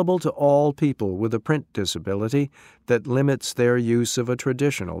available to all people with a print disability that limits their use of a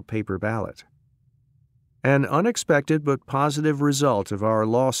traditional paper ballot. An unexpected but positive result of our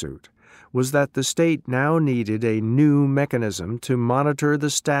lawsuit was that the state now needed a new mechanism to monitor the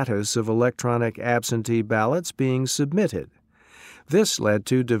status of electronic absentee ballots being submitted. This led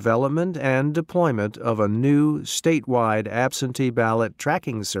to development and deployment of a new statewide absentee ballot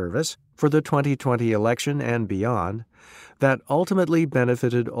tracking service for the 2020 election and beyond that ultimately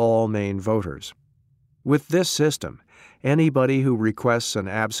benefited all Maine voters. With this system, anybody who requests an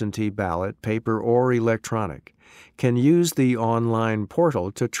absentee ballot, paper or electronic, can use the online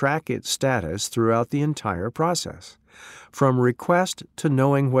portal to track its status throughout the entire process, from request to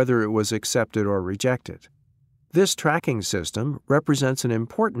knowing whether it was accepted or rejected. This tracking system represents an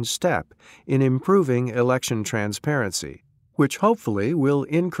important step in improving election transparency, which hopefully will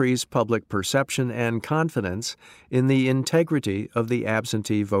increase public perception and confidence in the integrity of the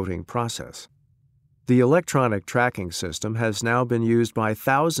absentee voting process. The electronic tracking system has now been used by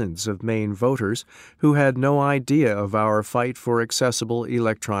thousands of Maine voters who had no idea of our fight for accessible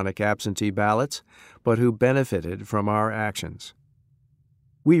electronic absentee ballots, but who benefited from our actions.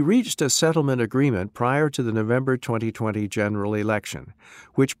 We reached a settlement agreement prior to the November 2020 general election,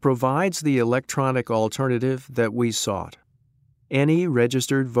 which provides the electronic alternative that we sought. Any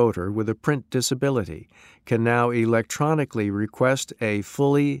registered voter with a print disability can now electronically request a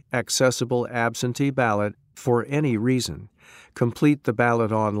fully accessible absentee ballot for any reason, complete the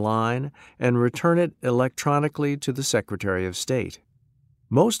ballot online, and return it electronically to the Secretary of State.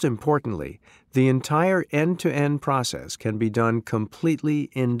 Most importantly, the entire end-to-end process can be done completely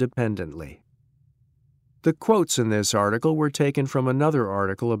independently. The quotes in this article were taken from another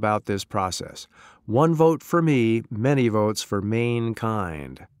article about this process, "One Vote for Me, Many Votes for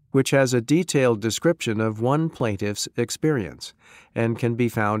Mankind," which has a detailed description of one plaintiff's experience and can be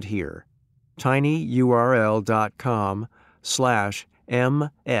found here,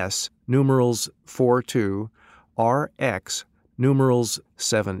 tinyurl.com/ms numerals 42 RX numerals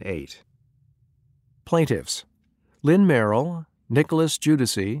 78. Plaintiffs: Lynn Merrill, Nicholas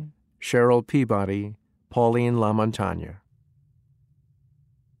Judici, Cheryl Peabody, Pauline LaMontagne.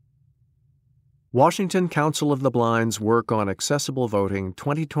 Washington Council of the Blind's Work on Accessible Voting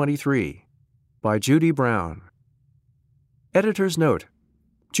 2023 by Judy Brown. Editor's note: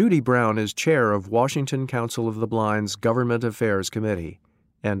 Judy Brown is chair of Washington Council of the Blind's Government Affairs Committee.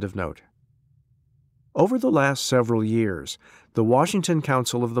 End of note. Over the last several years, the Washington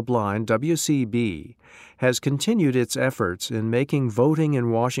Council of the Blind, WCB, has continued its efforts in making voting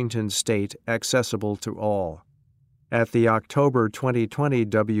in Washington state accessible to all. At the October 2020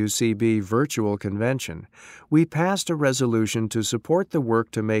 WCB virtual convention, we passed a resolution to support the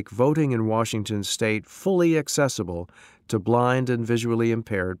work to make voting in Washington state fully accessible to blind and visually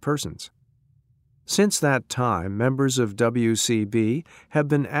impaired persons. Since that time, members of WCB have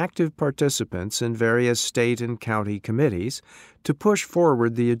been active participants in various state and county committees to push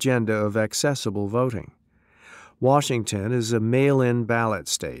forward the agenda of accessible voting. Washington is a mail-in ballot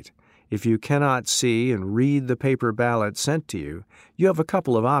state. If you cannot see and read the paper ballot sent to you, you have a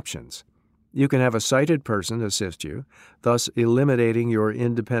couple of options. You can have a sighted person assist you, thus eliminating your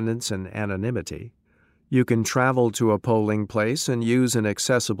independence and anonymity. You can travel to a polling place and use an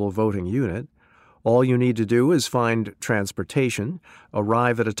accessible voting unit. All you need to do is find transportation,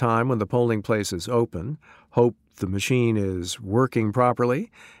 arrive at a time when the polling place is open, hope the machine is working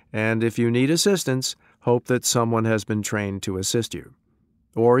properly, and if you need assistance, hope that someone has been trained to assist you.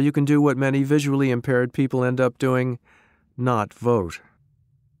 Or you can do what many visually impaired people end up doing, not vote.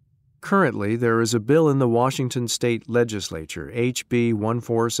 Currently, there is a bill in the Washington State Legislature, HB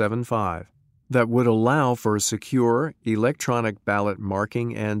 1475, that would allow for secure electronic ballot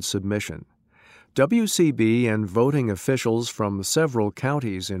marking and submission. WCB and voting officials from several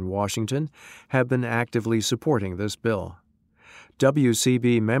counties in Washington have been actively supporting this bill.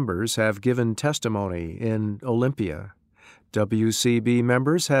 WCB members have given testimony in Olympia. WCB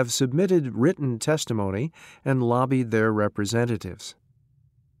members have submitted written testimony and lobbied their representatives.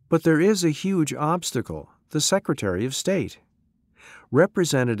 But there is a huge obstacle: the Secretary of State.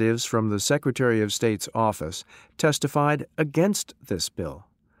 Representatives from the Secretary of State's office testified against this bill.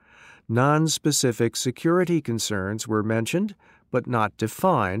 Non-specific security concerns were mentioned, but not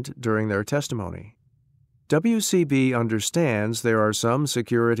defined during their testimony. WCB understands there are some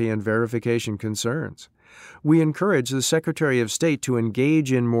security and verification concerns. We encourage the Secretary of State to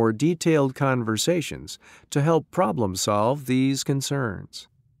engage in more detailed conversations to help problem solve these concerns.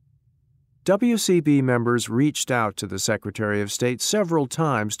 WCB members reached out to the Secretary of State several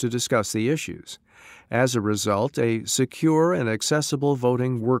times to discuss the issues. As a result, a secure and accessible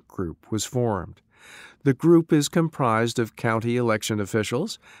voting work group was formed. The group is comprised of county election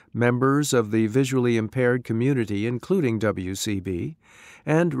officials, members of the visually impaired community including WCB,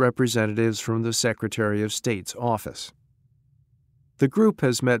 and representatives from the Secretary of State's office. The group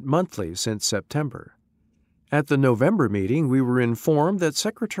has met monthly since September. At the November meeting, we were informed that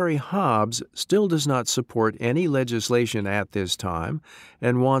Secretary Hobbs still does not support any legislation at this time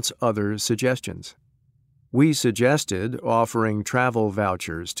and wants other suggestions. We suggested offering travel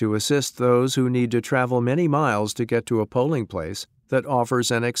vouchers to assist those who need to travel many miles to get to a polling place that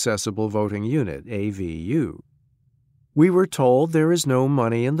offers an accessible voting unit, AVU. We were told there is no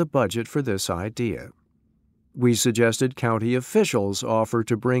money in the budget for this idea. We suggested county officials offer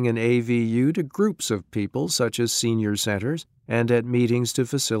to bring an AVU to groups of people such as senior centers and at meetings to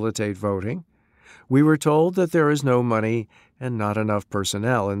facilitate voting. We were told that there is no money and not enough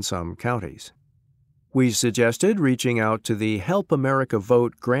personnel in some counties. We suggested reaching out to the Help America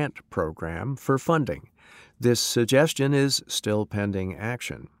Vote grant program for funding. This suggestion is still pending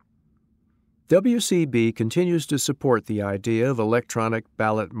action. WCB continues to support the idea of electronic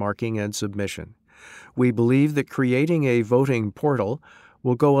ballot marking and submission. We believe that creating a voting portal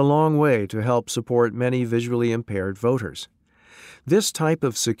will go a long way to help support many visually impaired voters. This type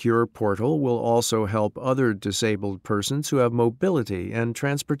of secure portal will also help other disabled persons who have mobility and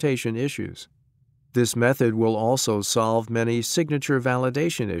transportation issues. This method will also solve many signature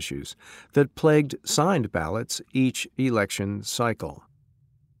validation issues that plagued signed ballots each election cycle.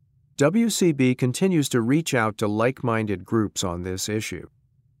 WCB continues to reach out to like-minded groups on this issue.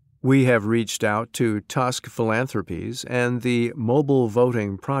 We have reached out to Tusk Philanthropies and the Mobile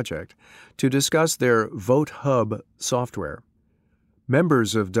Voting Project to discuss their Vote Hub software.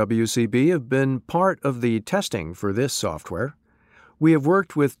 Members of WCB have been part of the testing for this software. We have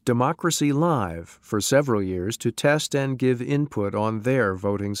worked with Democracy Live for several years to test and give input on their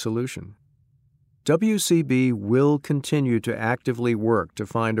voting solution. WCB will continue to actively work to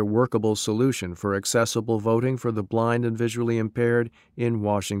find a workable solution for accessible voting for the blind and visually impaired in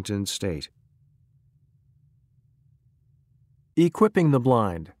Washington State. Equipping the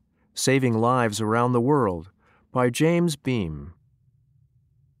Blind: Saving Lives Around the World by James Beam.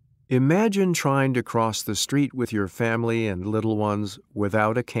 Imagine trying to cross the street with your family and little ones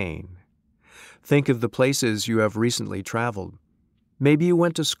without a cane. Think of the places you have recently traveled. Maybe you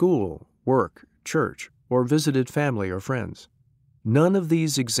went to school, work, church, or visited family or friends. None of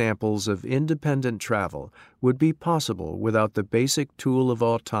these examples of independent travel would be possible without the basic tool of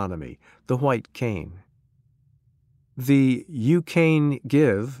autonomy, the white cane. The You Cane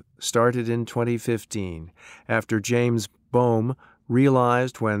Give started in 2015 after James Bohm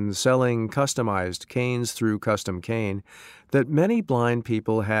realized when selling customized canes through Custom Cane that many blind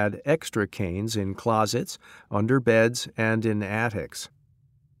people had extra canes in closets, under beds, and in attics.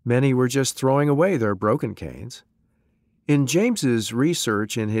 Many were just throwing away their broken canes. In James's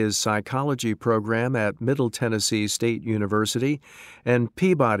research in his psychology program at Middle Tennessee State University and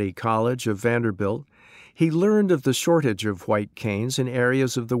Peabody College of Vanderbilt, he learned of the shortage of white canes in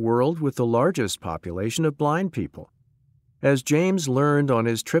areas of the world with the largest population of blind people. As James learned on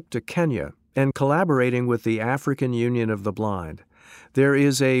his trip to Kenya and collaborating with the African Union of the Blind, there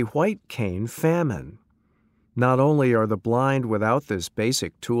is a white cane famine. Not only are the blind without this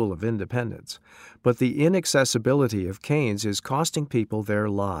basic tool of independence, but the inaccessibility of canes is costing people their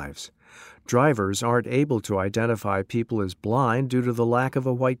lives. Drivers aren't able to identify people as blind due to the lack of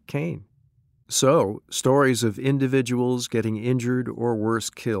a white cane. So, stories of individuals getting injured or worse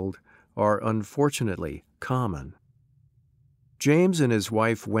killed are unfortunately common. James and his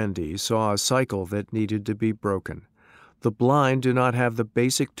wife Wendy saw a cycle that needed to be broken. The blind do not have the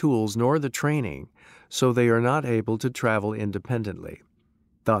basic tools nor the training, so they are not able to travel independently.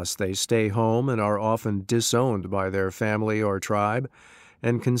 Thus, they stay home and are often disowned by their family or tribe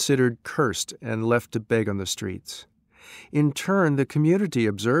and considered cursed and left to beg on the streets. In turn, the community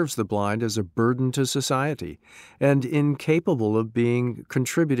observes the blind as a burden to society and incapable of being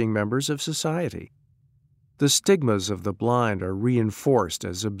contributing members of society. The stigmas of the blind are reinforced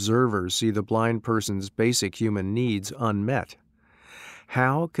as observers see the blind person's basic human needs unmet.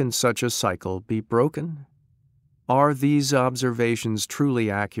 How can such a cycle be broken? Are these observations truly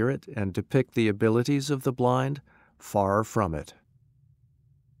accurate and depict the abilities of the blind? Far from it.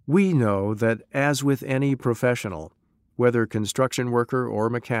 We know that, as with any professional, whether construction worker or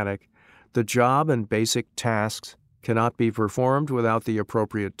mechanic, the job and basic tasks cannot be performed without the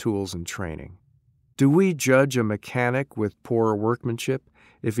appropriate tools and training. Do we judge a mechanic with poor workmanship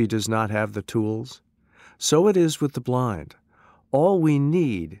if he does not have the tools? So it is with the blind. All we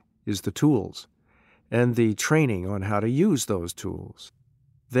need is the tools and the training on how to use those tools.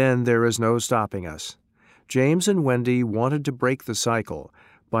 Then there is no stopping us. James and Wendy wanted to break the cycle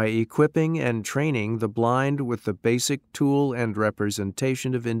by equipping and training the blind with the basic tool and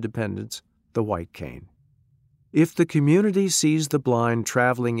representation of independence, the white cane. If the community sees the blind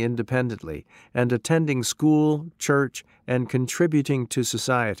traveling independently and attending school, church, and contributing to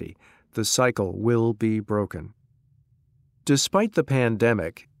society, the cycle will be broken. Despite the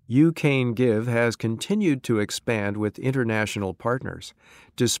pandemic, UCane Give has continued to expand with international partners,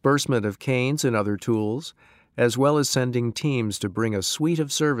 disbursement of canes and other tools, as well as sending teams to bring a suite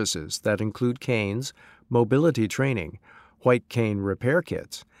of services that include canes, mobility training, white cane repair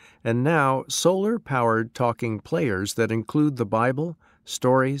kits, and now solar-powered talking players that include the Bible,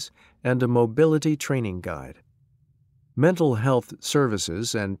 stories, and a mobility training guide. Mental health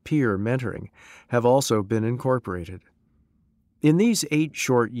services and peer mentoring have also been incorporated. In these 8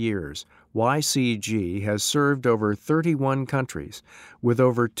 short years, YCG has served over 31 countries with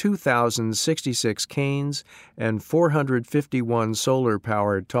over 2,066 canes and 451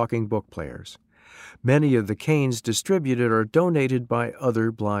 solar-powered talking book players. Many of the canes distributed are donated by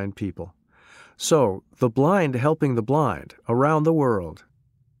other blind people. So, the blind helping the blind around the world.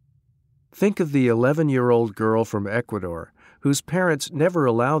 Think of the 11-year-old girl from Ecuador whose parents never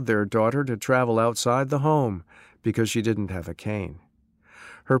allowed their daughter to travel outside the home because she didn't have a cane.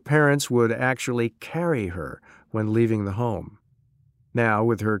 Her parents would actually carry her when leaving the home. Now,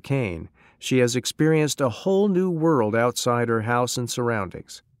 with her cane, she has experienced a whole new world outside her house and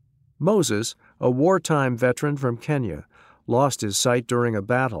surroundings. Moses, a wartime veteran from Kenya, lost his sight during a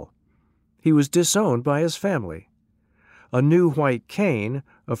battle. He was disowned by his family. A new white cane,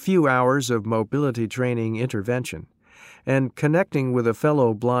 a few hours of mobility training intervention, and connecting with a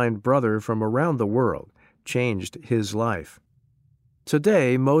fellow blind brother from around the world changed his life.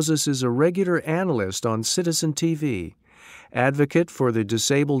 Today, Moses is a regular analyst on Citizen TV, advocate for the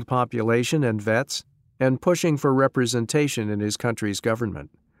disabled population and vets, and pushing for representation in his country's government.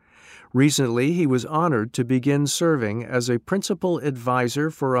 Recently, he was honored to begin serving as a principal advisor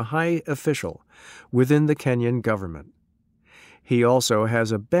for a high official within the Kenyan government. He also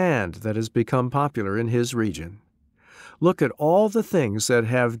has a band that has become popular in his region. Look at all the things that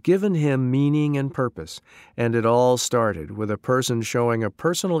have given him meaning and purpose, and it all started with a person showing a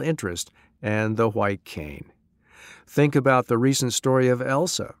personal interest and the white cane. Think about the recent story of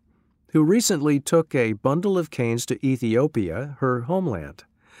Elsa, who recently took a bundle of canes to Ethiopia, her homeland.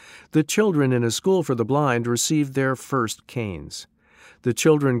 The children in a school for the blind received their first canes. The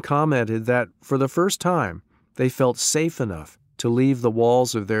children commented that, for the first time, they felt safe enough to leave the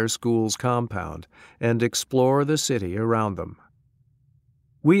walls of their school's compound and explore the city around them.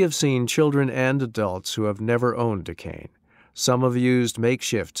 We have seen children and adults who have never owned a cane. Some have used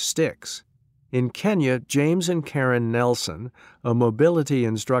makeshift sticks. In Kenya, James and Karen Nelson, a mobility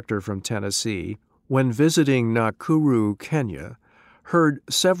instructor from Tennessee, when visiting Nakuru, Kenya, heard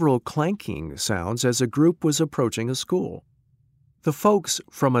several clanking sounds as a group was approaching a school. The folks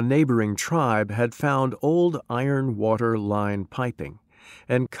from a neighboring tribe had found old iron water line piping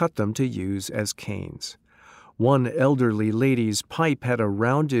and cut them to use as canes. One elderly lady's pipe had a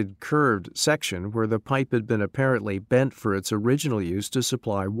rounded, curved section where the pipe had been apparently bent for its original use to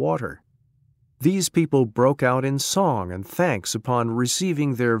supply water. These people broke out in song and thanks upon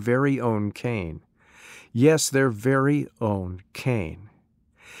receiving their very own cane. Yes, their very own cane.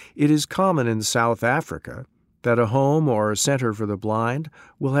 It is common in South Africa that a home or center for the blind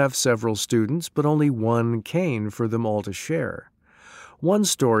will have several students but only one cane for them all to share. One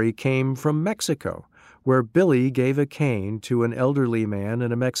story came from Mexico, where Billy gave a cane to an elderly man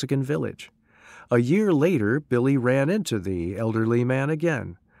in a Mexican village. A year later, Billy ran into the elderly man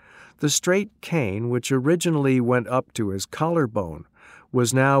again. The straight cane, which originally went up to his collarbone,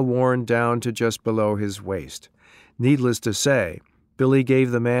 was now worn down to just below his waist. Needless to say, Billy gave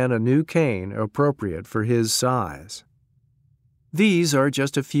the man a new cane appropriate for his size. These are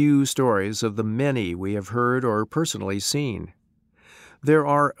just a few stories of the many we have heard or personally seen. There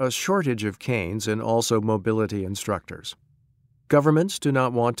are a shortage of canes and also mobility instructors. Governments do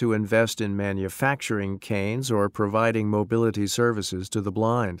not want to invest in manufacturing canes or providing mobility services to the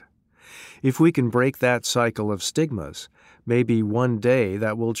blind. If we can break that cycle of stigmas, maybe one day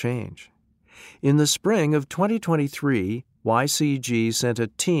that will change. In the spring of 2023, YCG sent a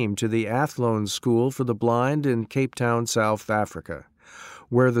team to the Athlone School for the Blind in Cape Town, South Africa,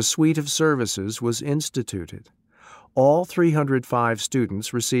 where the suite of services was instituted. All 305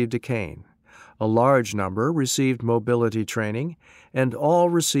 students received a cane. A large number received mobility training, and all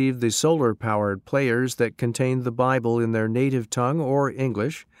received the solar-powered players that contained the Bible in their native tongue or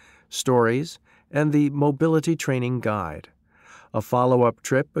English, stories, and the mobility training guide. A follow-up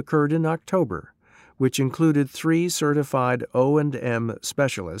trip occurred in October, which included 3 certified O&M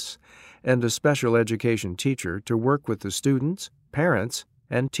specialists and a special education teacher to work with the students, parents,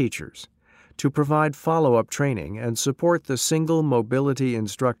 and teachers, to provide follow-up training and support the single mobility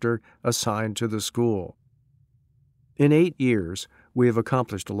instructor assigned to the school. In 8 years, we have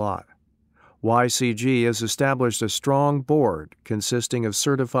accomplished a lot. YCG has established a strong board consisting of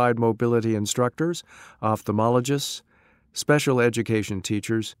certified mobility instructors, ophthalmologists, special education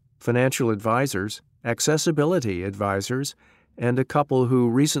teachers, financial advisors, accessibility advisors, and a couple who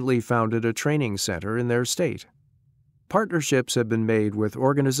recently founded a training center in their state. Partnerships have been made with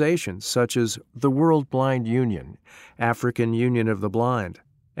organizations such as the World Blind Union, African Union of the Blind,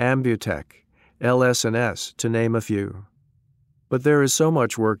 Ambutech, LS&S, to name a few. But there is so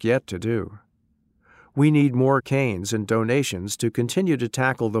much work yet to do. We need more canes and donations to continue to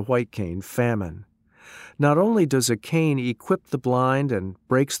tackle the white cane famine. Not only does a cane equip the blind and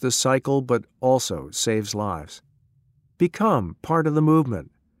breaks the cycle, but also saves lives. Become part of the movement.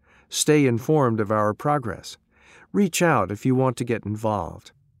 Stay informed of our progress. Reach out if you want to get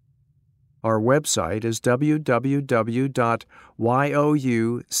involved. Our website is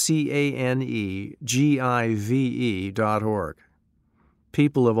www.youcanegive.org.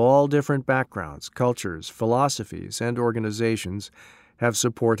 People of all different backgrounds, cultures, philosophies, and organizations have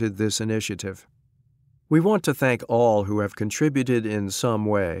supported this initiative. We want to thank all who have contributed in some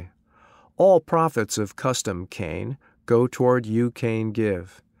way. All profits of Custom Cane go toward YouCaneGive,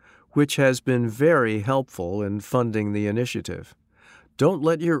 which has been very helpful in funding the initiative. Don't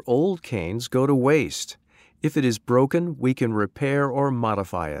let your old canes go to waste. If it is broken, we can repair or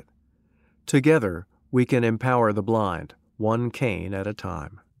modify it. Together, we can empower the blind, one cane at a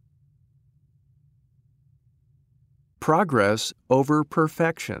time. Progress Over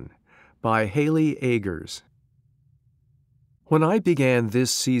Perfection by Haley Agers. When I began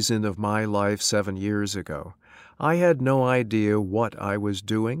this season of my life 7 years ago, I had no idea what I was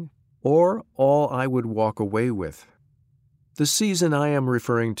doing or all I would walk away with. The season I am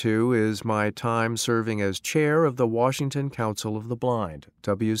referring to is my time serving as chair of the Washington Council of the Blind,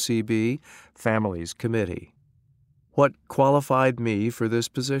 WCB Families Committee. What qualified me for this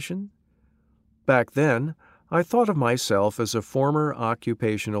position? Back then, I thought of myself as a former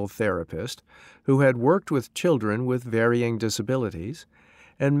occupational therapist who had worked with children with varying disabilities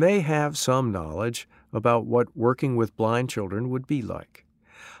and may have some knowledge about what working with blind children would be like.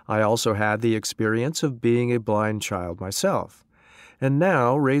 I also had the experience of being a blind child myself, and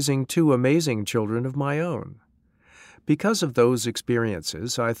now raising 2 amazing children of my own. Because of those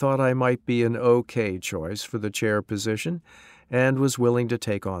experiences, I thought I might be an okay choice for the chair position and was willing to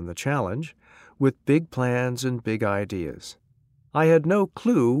take on the challenge with big plans and big ideas. I had no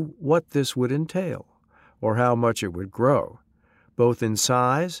clue what this would entail, or how much it would grow, both in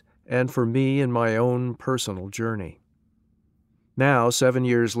size and for me in my own personal journey. Now, 7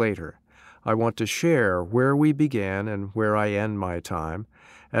 years later, I want to share where we began and where I end my time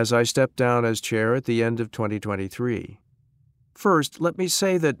as I step down as chair at the end of 2023. First, let me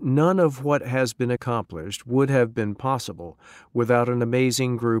say that none of what has been accomplished would have been possible without an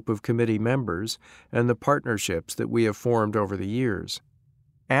amazing group of committee members and the partnerships that we have formed over the years.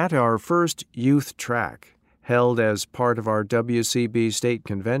 At our first youth track, held as part of our WCB state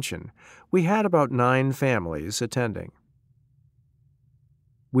convention, we had about 9 families attending.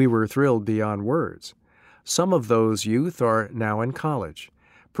 We were thrilled beyond words. Some of those youth are now in college,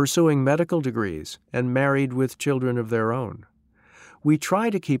 pursuing medical degrees and married with children of their own. We try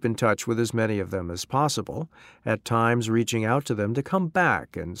to keep in touch with as many of them as possible, at times reaching out to them to come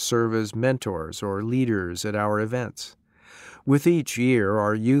back and serve as mentors or leaders at our events. With each year,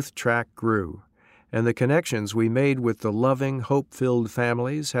 our youth track grew, and the connections we made with the loving, hope-filled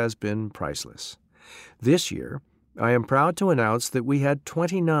families has been priceless. This year, I am proud to announce that we had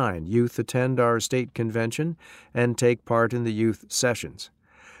 29 youth attend our state convention and take part in the youth sessions.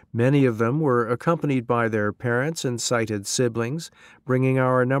 Many of them were accompanied by their parents and sighted siblings, bringing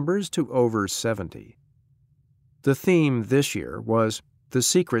our numbers to over 70. The theme this year was The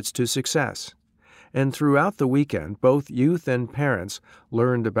Secrets to Success, and throughout the weekend, both youth and parents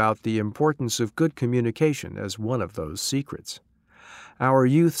learned about the importance of good communication as one of those secrets. Our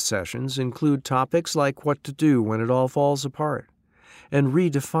youth sessions include topics like what to do when it all falls apart and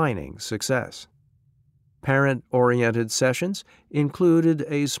redefining success. Parent-oriented sessions included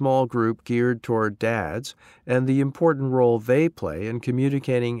a small group geared toward dads and the important role they play in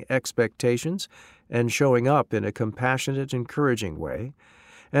communicating expectations and showing up in a compassionate, encouraging way,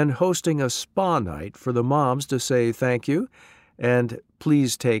 and hosting a spa night for the moms to say thank you and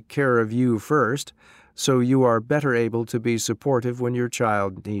please take care of you first so you are better able to be supportive when your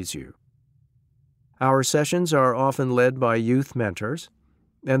child needs you. Our sessions are often led by youth mentors,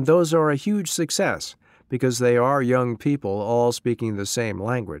 and those are a huge success because they are young people all speaking the same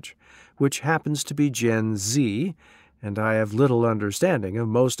language, which happens to be Gen Z, and I have little understanding of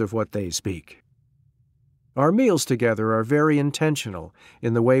most of what they speak. Our meals together are very intentional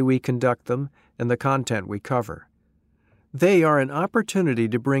in the way we conduct them and the content we cover. They are an opportunity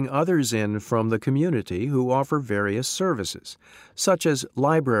to bring others in from the community who offer various services, such as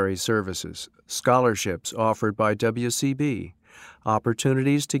library services, scholarships offered by WCB,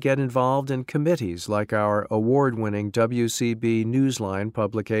 opportunities to get involved in committees like our award-winning WCB Newsline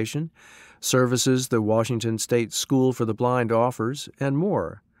publication, services the Washington State School for the Blind offers, and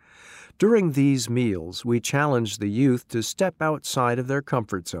more. During these meals, we challenge the youth to step outside of their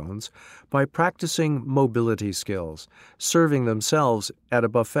comfort zones by practicing mobility skills, serving themselves at a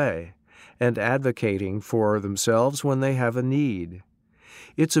buffet, and advocating for themselves when they have a need.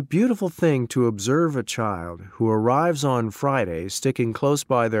 It's a beautiful thing to observe a child who arrives on Friday sticking close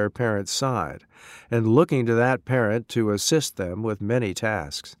by their parent's side and looking to that parent to assist them with many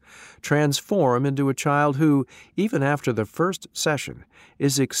tasks, transform into a child who, even after the first session,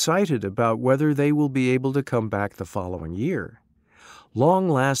 is excited about whether they will be able to come back the following year.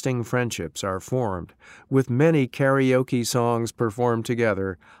 Long-lasting friendships are formed, with many karaoke songs performed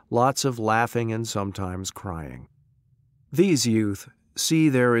together, lots of laughing and sometimes crying. These youth see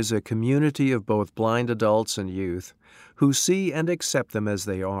there is a community of both blind adults and youth who see and accept them as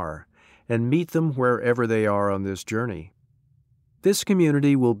they are and meet them wherever they are on this journey. This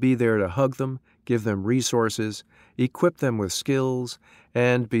community will be there to hug them, give them resources, equip them with skills,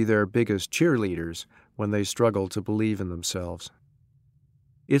 and be their biggest cheerleaders when they struggle to believe in themselves.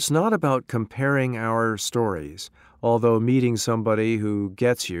 It's not about comparing our stories, although meeting somebody who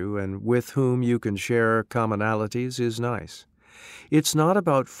gets you and with whom you can share commonalities is nice. It's not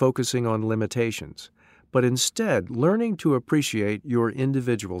about focusing on limitations, but instead learning to appreciate your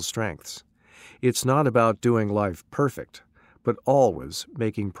individual strengths. It's not about doing life perfect, but always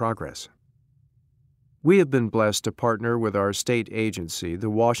making progress. We have been blessed to partner with our state agency, the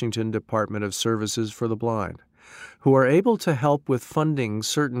Washington Department of Services for the Blind, who are able to help with funding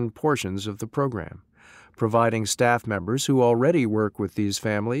certain portions of the program, providing staff members who already work with these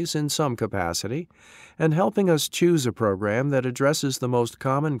families in some capacity, and helping us choose a program that addresses the most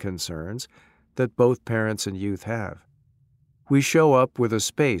common concerns that both parents and youth have. We show up with a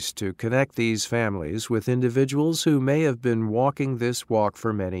space to connect these families with individuals who may have been walking this walk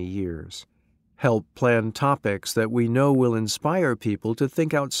for many years, help plan topics that we know will inspire people to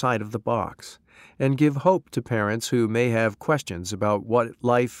think outside of the box, and give hope to parents who may have questions about what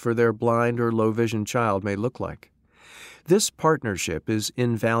life for their blind or low-vision child may look like. This partnership is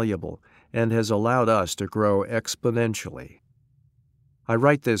invaluable and has allowed us to grow exponentially. I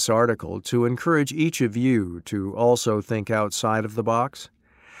write this article to encourage each of you to also think outside of the box.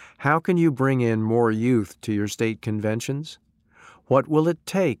 How can you bring in more youth to your state conventions? What will it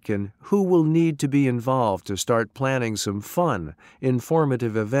take, and who will need to be involved to start planning some fun,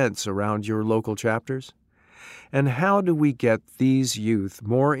 informative events around your local chapters? And how do we get these youth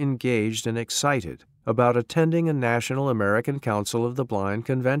more engaged and excited about attending a National American Council of the Blind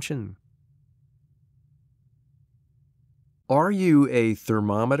convention? Are you a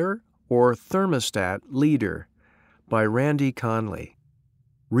thermometer or thermostat leader? By Randy Conley.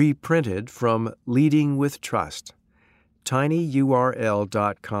 Reprinted from Leading with Trust.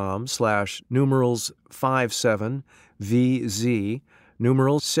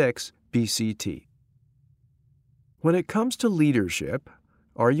 tinyurl.com/57VZ6BCT. When it comes to leadership,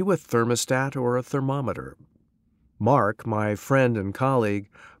 are you a thermostat or a thermometer? Mark, my friend and colleague,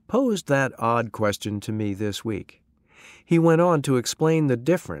 posed that odd question to me this week. He went on to explain the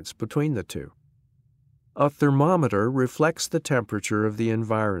difference between the two. A thermometer reflects the temperature of the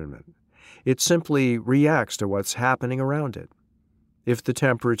environment. It simply reacts to what's happening around it. If the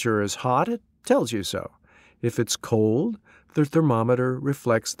temperature is hot, it tells you so. If it's cold, the thermometer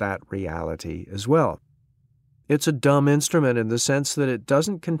reflects that reality as well. It's a dumb instrument in the sense that it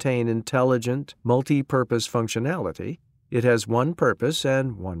doesn't contain intelligent, multi-purpose functionality. It has one purpose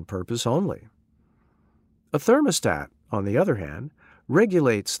and one purpose only. A thermostat, on the other hand,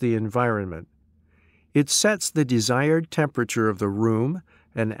 regulates the environment. It sets the desired temperature of the room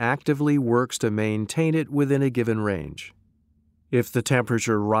and actively works to maintain it within a given range. If the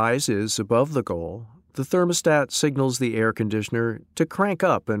temperature rises above the goal, the thermostat signals the air conditioner to crank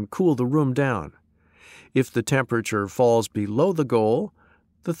up and cool the room down. If the temperature falls below the goal,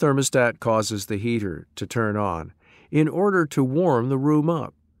 the thermostat causes the heater to turn on in order to warm the room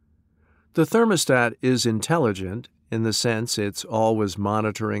up. The thermostat is intelligent in the sense it's always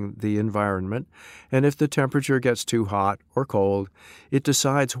monitoring the environment, and if the temperature gets too hot or cold, it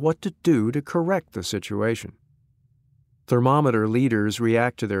decides what to do to correct the situation. Thermometer leaders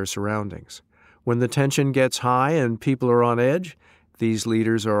react to their surroundings. When the tension gets high and people are on edge, these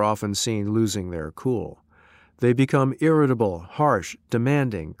leaders are often seen losing their cool. They become irritable, harsh,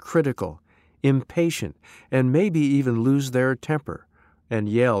 demanding, critical, impatient, and maybe even lose their temper and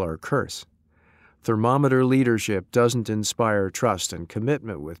yell or curse. Thermometer leadership doesn't inspire trust and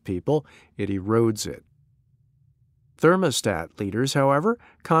commitment with people, it erodes it. Thermostat leaders, however,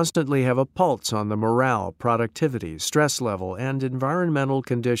 constantly have a pulse on the morale, productivity, stress level, and environmental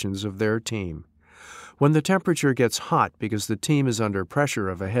conditions of their team. When the temperature gets hot because the team is under pressure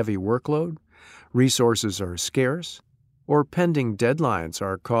of a heavy workload, resources are scarce, or pending deadlines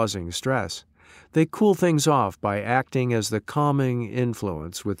are causing stress, they cool things off by acting as the calming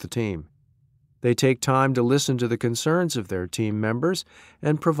influence with the team. They take time to listen to the concerns of their team members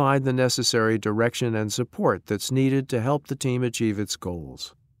and provide the necessary direction and support that's needed to help the team achieve its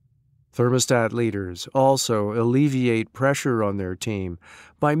goals. Thermostat leaders also alleviate pressure on their team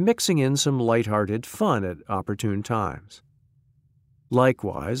by mixing in some lighthearted fun at opportune times.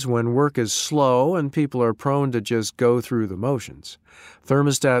 Likewise, when work is slow and people are prone to just go through the motions,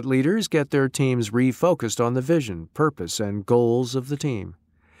 thermostat leaders get their teams refocused on the vision, purpose, and goals of the team.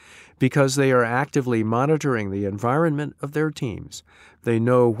 Because they are actively monitoring the environment of their teams, they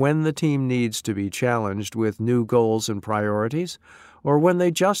know when the team needs to be challenged with new goals and priorities, or when they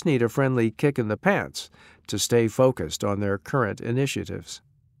just need a friendly kick in the pants to stay focused on their current initiatives.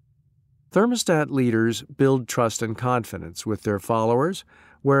 Thermostat leaders build trust and confidence with their followers,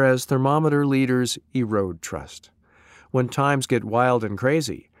 whereas thermometer leaders erode trust. When times get wild and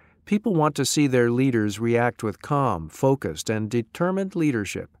crazy, people want to see their leaders react with calm, focused, and determined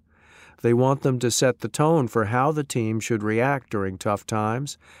leadership. They want them to set the tone for how the team should react during tough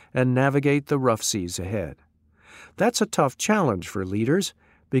times and navigate the rough seas ahead. That's a tough challenge for leaders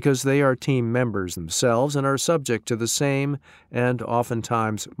because they are team members themselves and are subject to the same and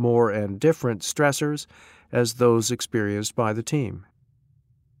oftentimes more and different stressors as those experienced by the team.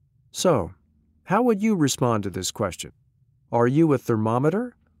 So, how would you respond to this question? Are you a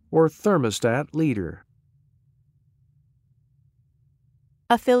thermometer or thermostat leader?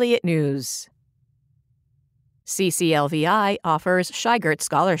 Affiliate News. CCLVI offers Scheigert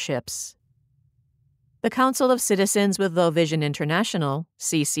Scholarships. The Council of Citizens with Low Vision International,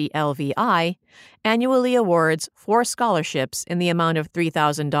 CCLVI, annually awards 4 scholarships in the amount of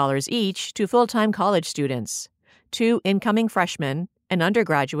 $3,000 each to full-time college students, 2 incoming freshmen, an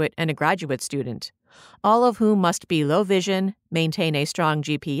undergraduate and a graduate student, all of whom must be low vision, maintain a strong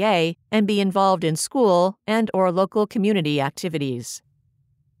GPA, and be involved in school and/or local community activities.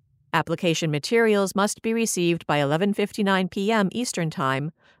 Application materials must be received by 11:59 p.m. Eastern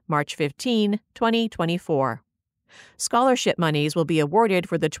Time, March 15, 2024. Scholarship monies will be awarded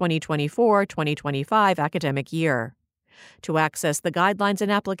for the 2024-2025 academic year. To access the guidelines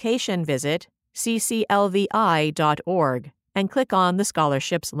and application, visit cclvi.org and click on the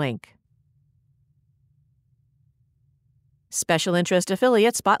scholarships link. Special Interest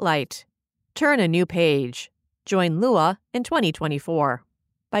Affiliate Spotlight. Turn a new page. Join LUA in 2024.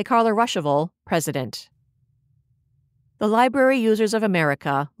 By Carla Ruschival, President. The Library Users of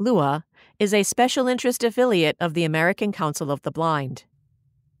America, LUA, is a special interest affiliate of the American Council of the Blind.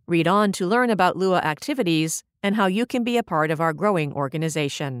 Read on to learn about LUA activities and how you can be a part of our growing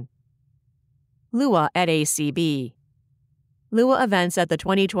organization. LUA at ACB. LUA events at the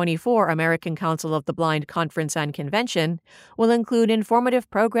 2024 American Council of the Blind Conference and Convention will include informative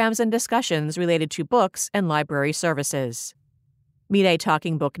programs and discussions related to books and library services. Meet a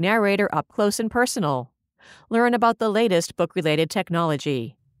talking book narrator up close and personal. Learn about the latest book-related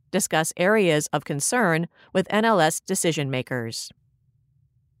technology. Discuss areas of concern with NLS decision-makers.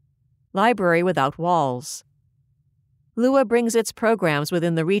 Library Without Walls. LUA brings its programs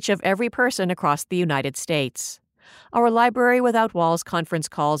within the reach of every person across the United States. Our Library Without Walls conference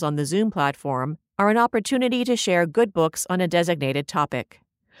calls on the Zoom platform are an opportunity to share good books on a designated topic.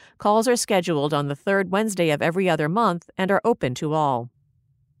 Calls are scheduled on the third Wednesday of every other month and are open to all.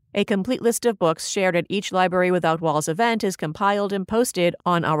 A complete list of books shared at each Library Without Walls event is compiled and posted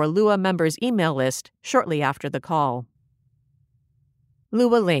on our LUA members' email list shortly after the call.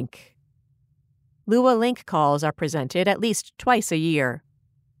 LUA Link. LUA Link calls are presented at least twice a year.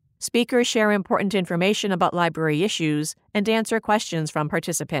 Speakers share important information about library issues and answer questions from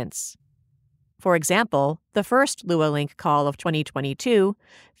participants. For example, the first LUA Link call of 2022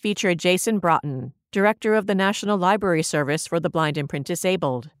 featured Jason Broughton, Director of the National Library Service for the Blind and Print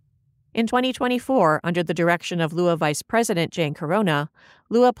Disabled. In 2024, under the direction of LUA Vice President Jane Corona,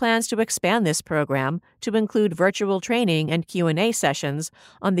 LUA plans to expand this program to include virtual training and Q&A sessions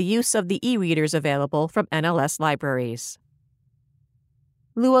on the use of the e-readers available from NLS libraries.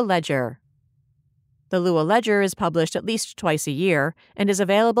 LUA Ledger. The LUA Ledger is published at least twice a year and is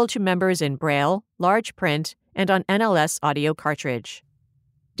available to members in Braille, large print, and on NLS audio cartridge.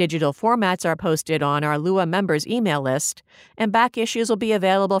 Digital formats are posted on our LUA members' email list, and back issues will be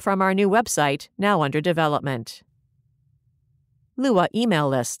available from our new website, now under development. LUA email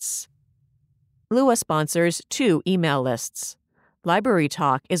lists. LUA sponsors 2 email lists. Library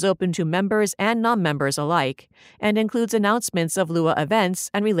Talk is open to members and non-members alike and includes announcements of LUA events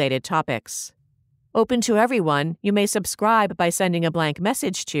and related topics. Open to everyone, you may subscribe by sending a blank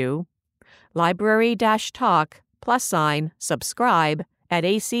message to library-talk+subscribe at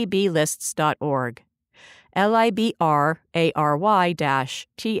acblists.org.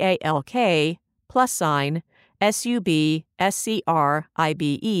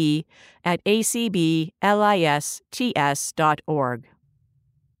 LIBRARY-talk+SUBSCRIBE at acblists.org.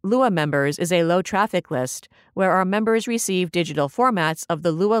 LUA Members is a low-traffic list where our members receive digital formats of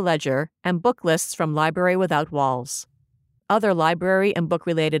the LUA Ledger and book lists from Library Without Walls. Other library and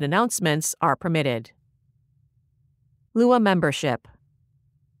book-related announcements are permitted. LUA Membership.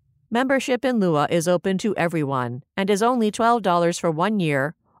 Membership in LUA is open to everyone and is only $12 for 1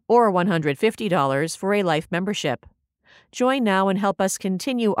 year or $150 for a life membership. Join now and help us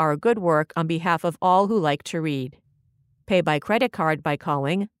continue our good work on behalf of all who like to read. Pay by credit card by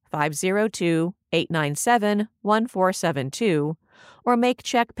calling 502-897-1472 or make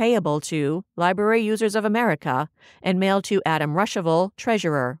check payable to Library Users of America and mail to Adam Ruschival,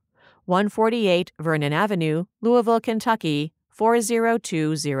 Treasurer, 148 Vernon Avenue, Louisville, Kentucky,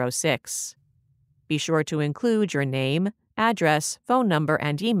 40206. Be sure to include your name, address, phone number,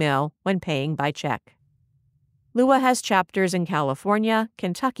 and email when paying by check. LUA has chapters in California,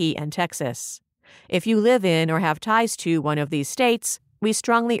 Kentucky, and Texas. If you live in or have ties to one of these states, we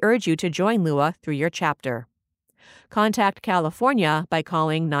strongly urge you to join LUA through your chapter. Contact California by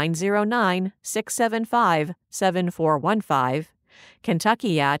calling 909-675-7415,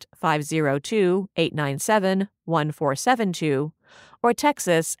 Kentucky at 502-897-1472, or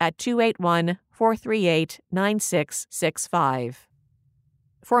Texas at 281-438-9665.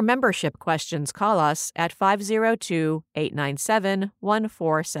 For membership questions, call us at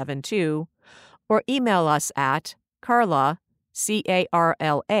 502-897-1472 or email us at Carla,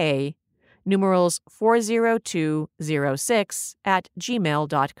 C-A-R-L-A, numerals 40206 at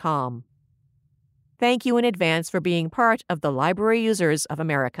gmail.com. Thank you in advance for being part of the Library Users of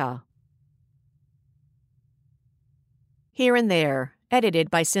America. Here and There, edited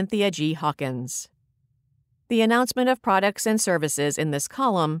by Cynthia G. Hawkins. The announcement of products and services in this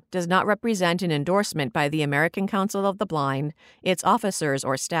column does not represent an endorsement by the American Council of the Blind, its officers,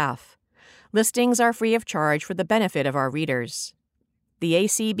 or staff. Listings are free of charge for the benefit of our readers. The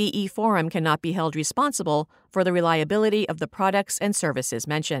ACB E Forum cannot be held responsible for the reliability of the products and services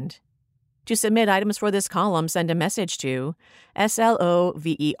mentioned. To submit items for this column, send a message to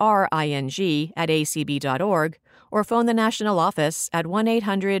slovering@acb.org or phone the national office at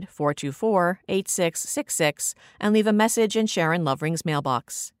 1-800-424-8666 and leave a message in Sharon Lovering's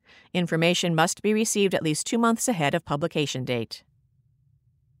mailbox. Information must be received at least 2 months ahead of publication date.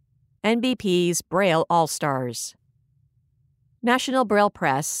 NBP's Braille All-Stars. National Braille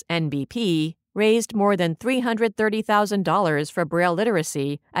Press, NBP, raised more than $330,000 for Braille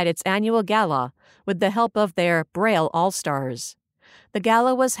literacy at its annual gala with the help of their Braille All-Stars. The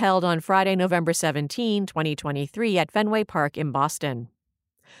gala was held on Friday, November 17, 2023 at Fenway Park in Boston.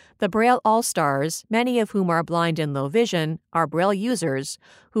 The Braille All-Stars, many of whom are blind and low vision, are Braille users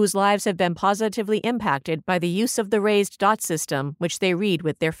whose lives have been positively impacted by the use of the raised dot system, which they read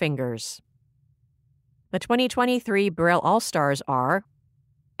with their fingers. The 2023 Braille All-Stars are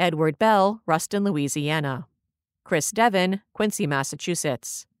Edward Bell, Ruston, Louisiana; Chris Devon, Quincy,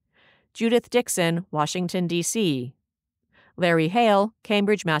 Massachusetts; Judith Dixon, Washington, D.C.; Larry Hale,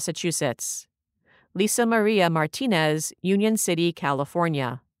 Cambridge, Massachusetts; Lisa Maria Martinez, Union City,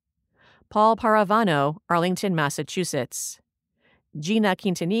 California; Paul Paravano, Arlington, Massachusetts; Gina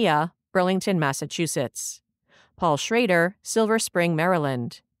Quintanilla, Burlington, Massachusetts; Paul Schrader, Silver Spring,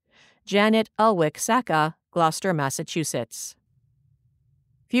 Maryland; Janet Ulwick Saka, Gloucester, Massachusetts.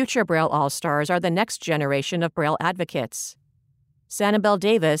 Future Braille All-Stars are the next generation of Braille advocates. Sanibel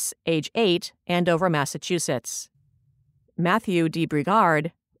Davis, age 8, Andover, Massachusetts; Matthew D.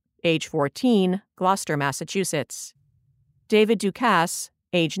 Brigard, age 14, Gloucester, Massachusetts; David Ducasse,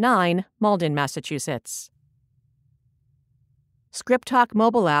 age 9, Malden, Massachusetts. Script Talk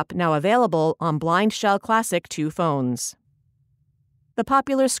mobile app now available on Blind Shell Classic 2 phones. The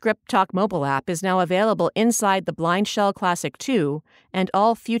popular Script Talk mobile app is now available inside the Blind Shell Classic 2 and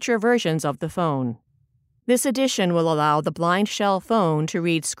all future versions of the phone. This edition will allow the Blind Shell phone to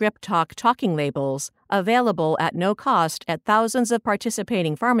read Script Talk talking labels available at no cost at thousands of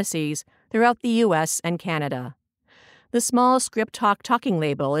participating pharmacies throughout the U.S. and Canada. The small Script Talk talking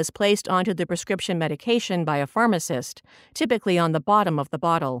label is placed onto the prescription medication by a pharmacist, typically on the bottom of the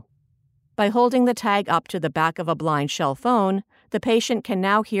bottle. By holding the tag up to the back of a Blind Shell phone, the patient can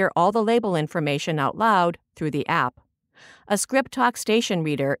now hear all the label information out loud through the app. A Script Talk station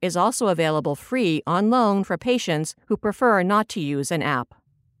reader is also available free on loan for patients who prefer not to use an app.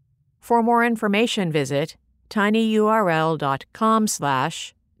 For more information, visit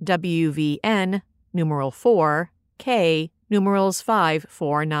tinyurl.com/WVN 4K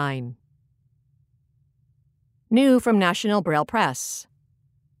 549. New from National Braille Press.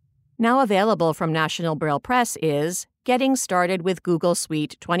 Now available from National Braille Press is Getting Started with Google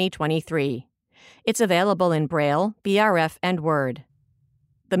Suite 2023. It's available in Braille, BRF, and Word.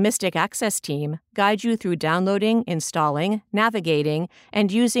 The Mystic Access team guides you through downloading, installing, navigating,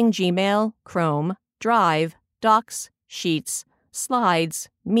 and using Gmail, Chrome, Drive, Docs, Sheets, Slides,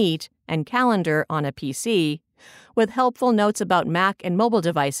 Meet, and Calendar on a PC, with helpful notes about Mac and mobile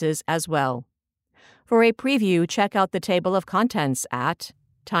devices as well. For a preview, check out the table of contents at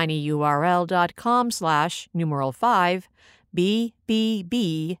tinyurl.com/5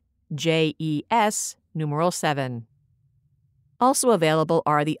 BBBJES 7. Also available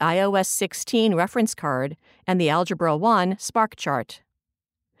are the iOS 16 reference card and the Algebra 1 Spark chart.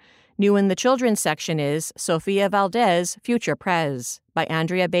 New in the children's section is Sophia Valdez, Future Prez by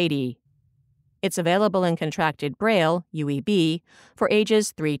Andrea Beatty. It's available in contracted Braille, UEB, for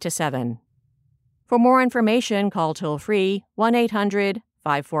ages 3 to 7. For more information, call toll-free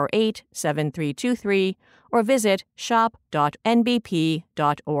 1-800-548-7323 or visit shop.nbp.org.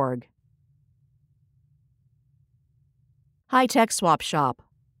 High-Tech Swap Shop.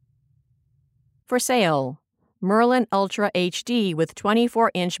 For sale, Merlin Ultra HD with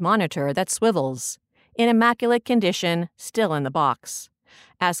 24-inch monitor that swivels, in immaculate condition, still in the box,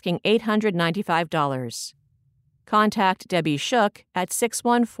 asking $895. Contact Debbie Shook at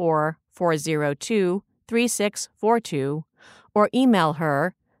 614-402-3642 or email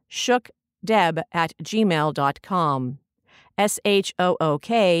her shookdeb@gmail.com,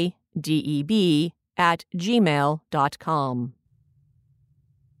 shookdeb@gmail.com.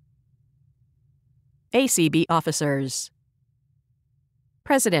 ACB Officers.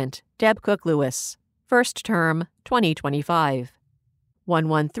 President Deb Cook Lewis, First Term 2025.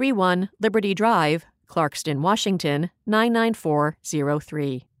 1131 Liberty Drive, Clarkston, Washington,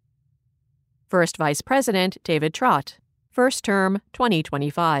 99403. First Vice President David Trott, first term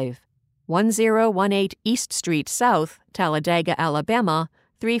 2025, 1018 East Street South, Talladega, Alabama,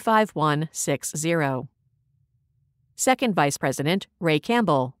 35160. Second Vice President Ray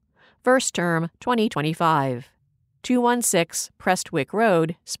Campbell, first term 2025, 216 Prestwick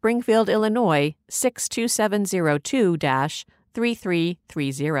Road, Springfield, Illinois,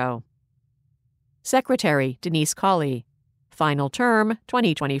 62702-3330. Secretary Denise Cawley, final term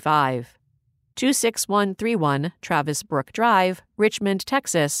 2025, 26131 Travis Brook Drive, Richmond,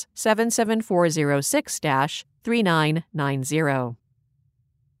 Texas, 77406-3990.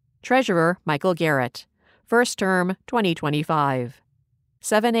 Treasurer Michael Garrett, first term 2025,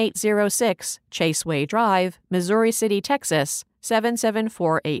 7806 Chaseway Drive, Missouri City, Texas,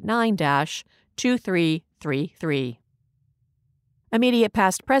 77489-2333. Immediate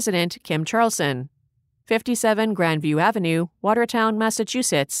past President Kim Charlson, 57 Grandview Avenue, Watertown,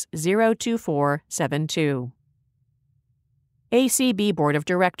 Massachusetts, 02472. ACB Board of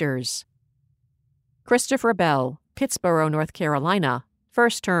Directors. Christopher Bell, Pittsboro, North Carolina,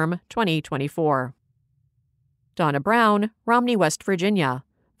 first term 2024. Donna Brown, Romney, West Virginia,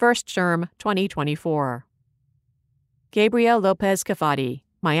 first term 2024. Gabriel Lopez Cafati,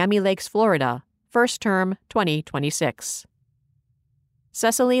 Miami Lakes, Florida, first term 2026.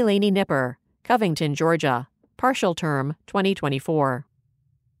 Cecily Laney Nipper, Covington, Georgia, partial term 2024.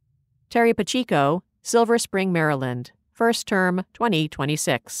 Terry Pacheco, Silver Spring, Maryland, first term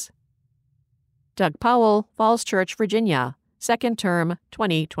 2026. Doug Powell, Falls Church, Virginia, second term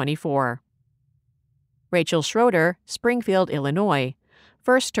 2024. Rachel Schroeder, Springfield, Illinois,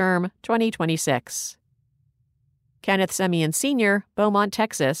 first term 2026. Kenneth Semien Sr., Beaumont,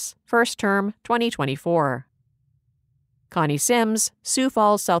 Texas, first term 2024. Connie Sims, Sioux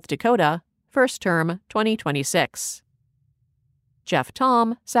Falls, South Dakota, first term 2026. Jeff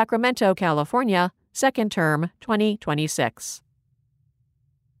Tom, Sacramento, California, second term 2026.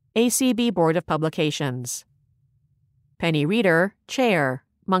 ACB Board of Publications. Penny Reeder, Chair,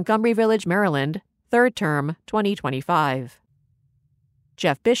 Montgomery Village, Maryland, third term 2025.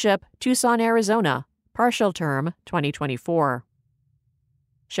 Jeff Bishop, Tucson, Arizona, partial term 2024.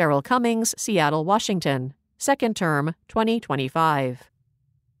 Cheryl Cummings, Seattle, Washington, second term 2025.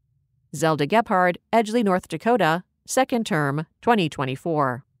 Zelda Gebhard, Edgeley, North Dakota, second term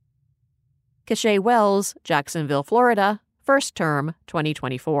 2024. Cachet Wells, Jacksonville, Florida, first term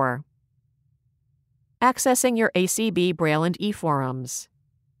 2024. Accessing your ACB Braille and E Forums.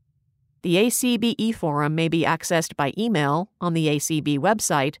 The ACB E Forum may be accessed by email on the ACB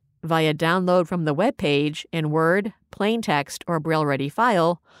website, via download from the web page in Word, plain text, or Braille-ready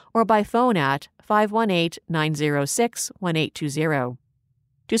file, or by phone at 518-906-1820.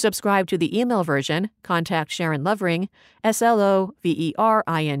 To subscribe to the email version, contact Sharon Lovering,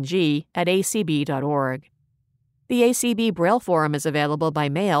 SLOVERING, at acb.org. The ACB Braille Forum is available by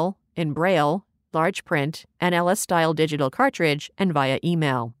mail, in Braille, large print, NLS-style digital cartridge, and via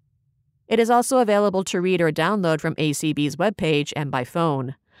email. It is also available to read or download from ACB's webpage and by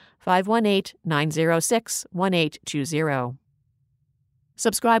phone, 518-906-1820.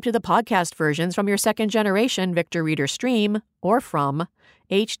 Subscribe to the podcast versions from your second-generation Victor Reader stream or from